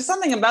there's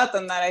something about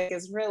them that I think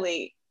is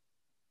really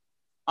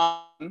so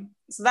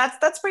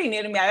that's pretty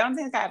new to me. I don't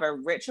think I have a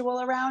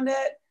ritual around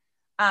it.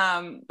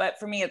 But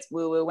for me, it's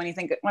woo-woo. When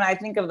I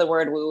think of the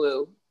word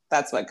woo-woo,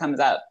 that's what comes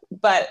up.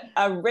 But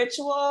a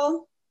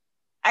ritual,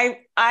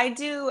 I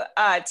do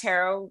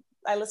tarot.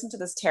 I listen to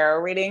this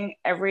tarot reading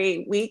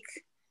every week,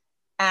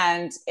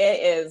 and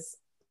it is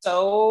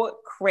so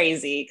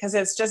crazy because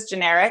it's just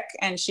generic,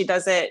 and she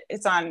does it.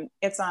 It's on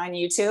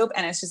YouTube,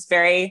 and it's just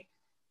very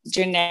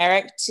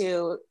generic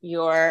to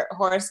your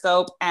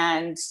horoscope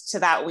and to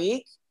that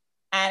week,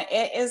 and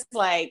it is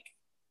like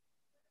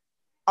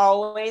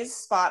always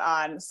spot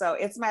on. So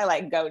it's my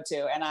like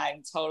go-to, and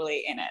I'm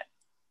totally in it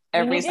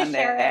every Sunday.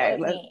 Share it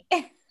with me.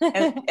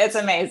 It's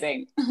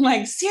amazing. I'm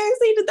like,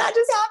 seriously, did that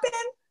just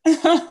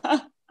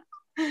happen?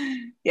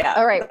 Yeah.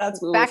 All right.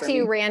 Back to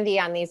you,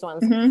 Randee, on these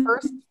ones. Mm-hmm.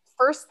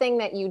 First thing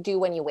that you do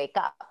when you wake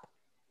up.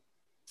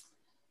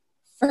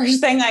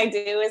 First thing I do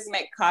is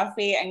make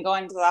coffee and go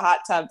into the hot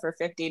tub for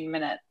 15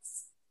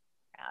 minutes.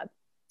 Yeah.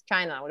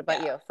 China, what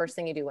about you? First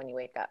thing you do when you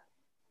wake up?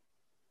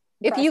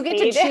 If you get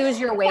to choose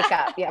your wake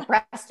up,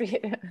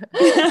 breastfeed.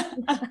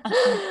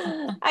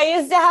 I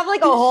used to have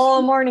like a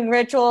whole morning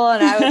ritual,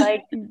 and I would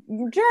like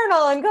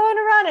journal and go on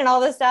a run and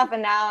all this stuff.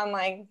 And now I'm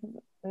like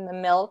in the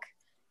milk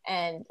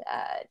and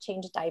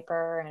change a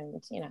diaper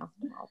and,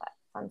 all that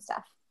fun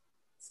stuff.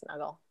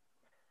 Snuggle.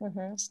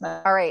 Mm-hmm.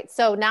 All right.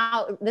 So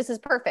now this is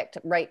perfect.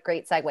 Right.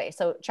 Great segue.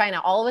 So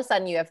China, all of a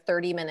sudden you have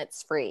 30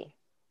 minutes free.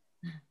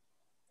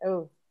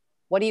 Oh,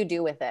 what do you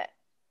do with it?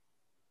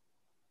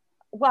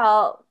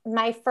 Well,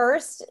 my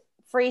first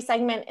free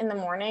segment in the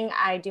morning,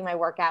 I do my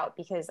workout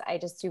because I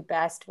just do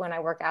best when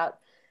I work out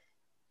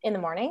in the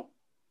morning.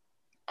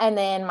 And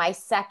then my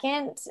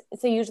second,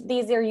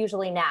 these are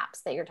usually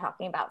naps that you're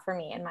talking about for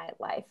me in my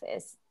life,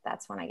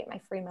 that's when I get my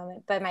free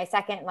moment. But my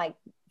second like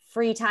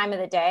free time of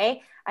the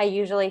day, I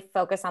usually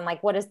focus on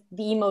like, what is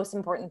the most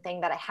important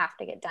thing that I have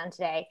to get done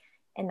today?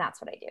 And that's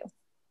what I do.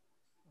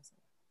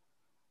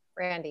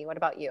 Randee, what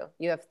about you?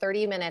 You have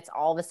 30 minutes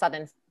all of a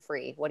sudden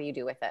free. What do you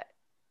do with it?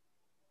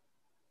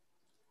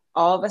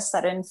 All of a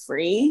sudden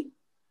free?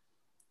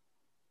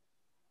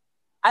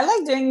 I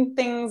like doing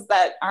things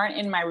that aren't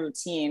in my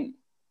routine.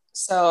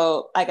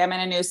 So like I'm in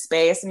a new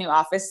space, a new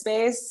office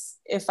space.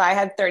 If I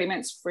had 30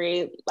 minutes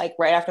free, like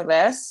right after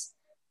this,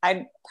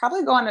 I'd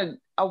probably go on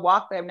a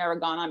walk that I've never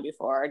gone on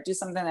before, or do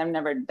something that I've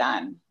never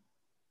done.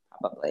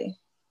 Probably.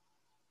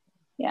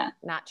 Yeah.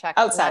 Not check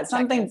outside.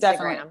 Something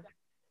Instagram.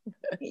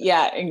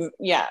 Definitely.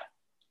 Yeah.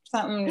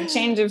 Something,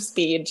 change of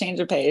speed, change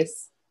of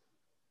pace,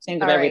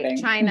 change of everything.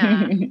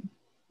 China.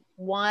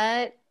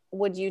 What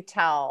would you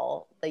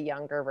tell the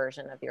younger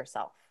version of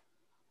yourself?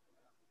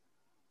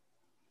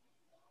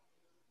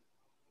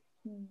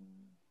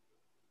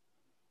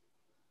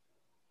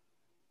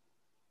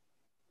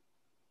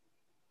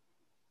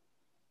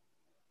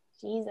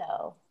 Jeez,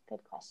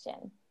 good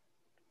question.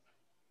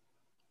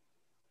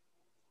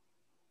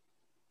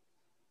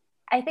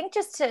 I think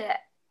just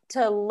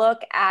to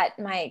look at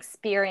my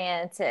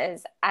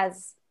experiences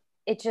as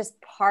it's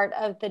just part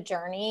of the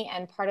journey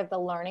and part of the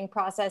learning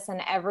process,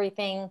 and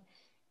everything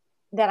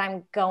that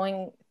I'm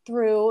going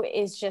through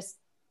is just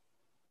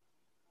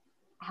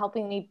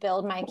helping me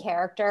build my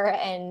character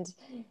and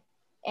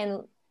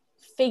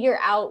figure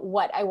out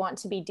what I want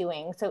to be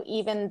doing. So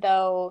even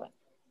though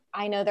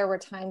I know there were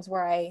times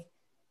where I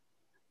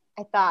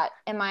thought,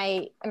 am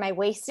I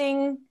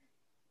wasting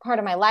part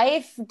of my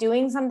life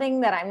doing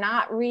something that I'm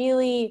not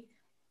really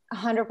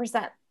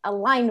 100%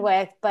 aligned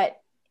with?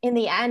 But in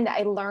the end,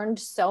 I learned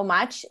so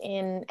much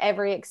in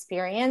every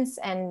experience,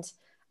 and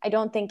I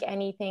don't think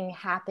anything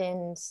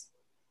happened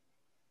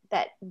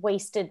that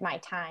wasted my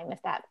time,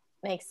 if that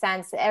makes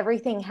sense.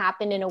 Everything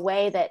happened in a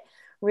way that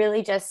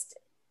really just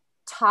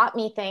taught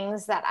me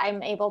things that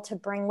I'm able to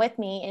bring with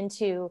me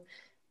into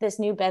this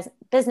new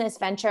business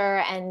venture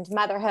and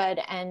motherhood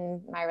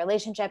and my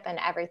relationship and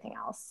everything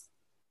else.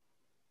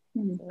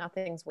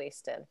 Nothing's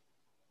wasted.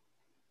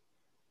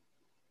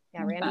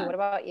 Yeah, Randee, what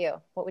about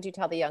you? What would you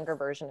tell the younger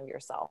version of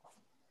yourself?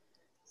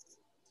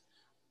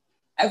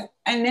 I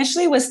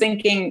initially was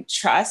thinking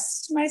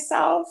trust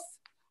myself,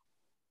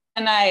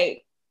 and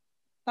I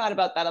thought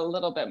about that a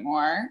little bit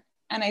more.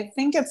 And I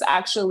think it's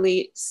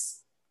actually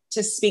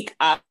to speak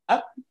up.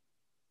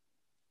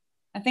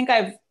 I think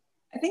I've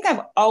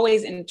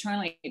always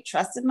internally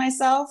trusted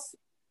myself,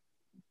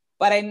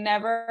 but I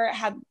never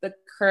had the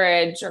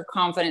courage or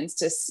confidence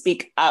to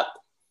speak up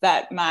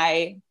that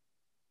my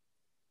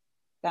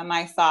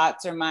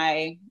thoughts or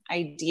my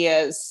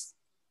ideas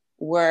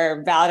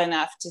were valid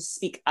enough to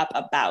speak up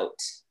about.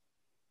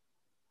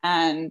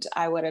 And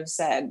I would have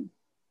said,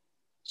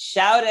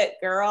 shout it,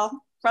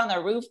 girl, from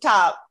the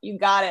rooftop. You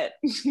got it.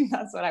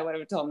 That's what I would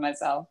have told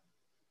myself.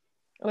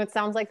 Well, it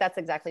sounds like that's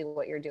exactly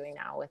what you're doing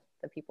now with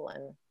the people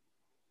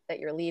that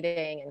you're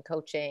leading and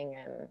coaching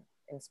and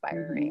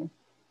inspiring.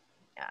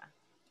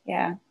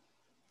 Yeah.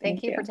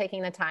 Thank you for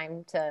taking the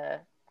time to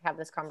have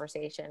this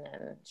conversation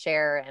and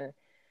share, and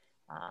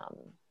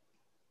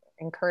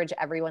encourage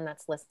everyone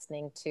that's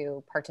listening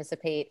to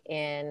participate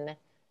in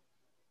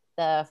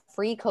the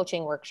free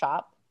coaching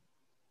workshop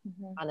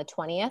on the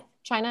 20th.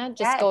 China,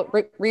 just go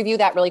review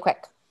that really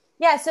quick.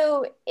 Yeah,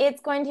 so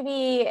it's going to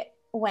be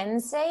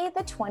Wednesday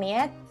the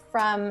 20th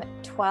from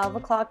 12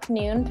 o'clock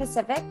noon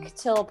Pacific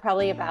till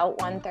probably about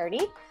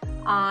 1:30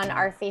 on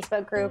our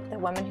Facebook group, the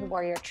Women Who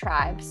Warrior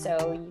Tribe.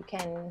 So you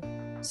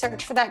can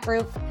search for that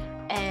group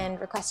and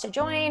request to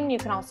join. You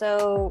can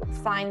also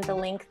find the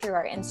link through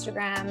our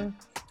Instagram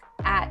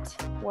at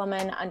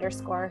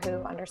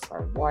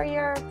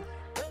woman_who_warrior.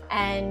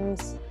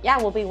 And yeah,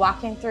 we'll be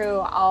walking through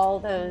all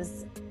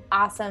those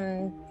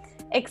awesome,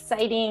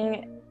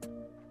 exciting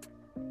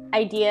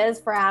ideas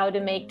for how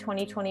to make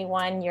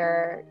 2021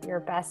 your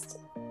best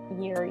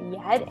year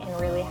yet,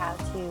 and really how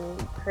to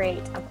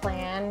create a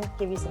plan,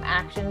 give you some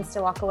actions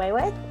to walk away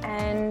with.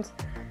 And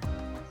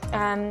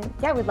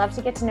we'd love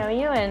to get to know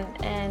you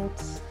and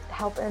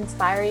help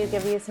inspire you,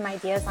 give you some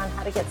ideas on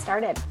how to get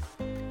started.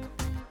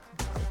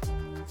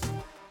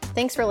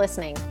 Thanks for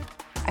listening.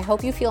 I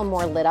hope you feel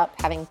more lit up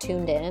having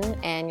tuned in,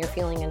 and you're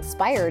feeling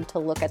inspired to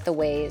look at the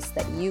ways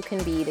that you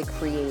can be the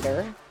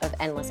creator of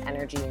endless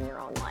energy in your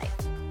own life.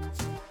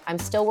 I'm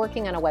still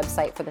working on a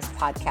website for this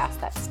podcast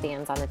that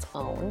stands on its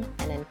own.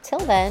 And until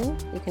then,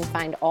 you can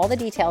find all the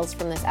details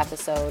from this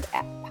episode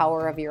at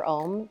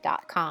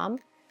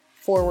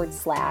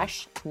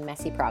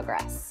powerofyourohm.com/messy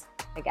progress.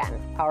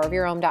 Again,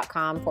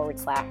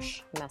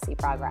 powerofyourohm.com/messy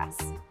progress.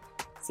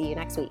 See you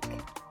next week.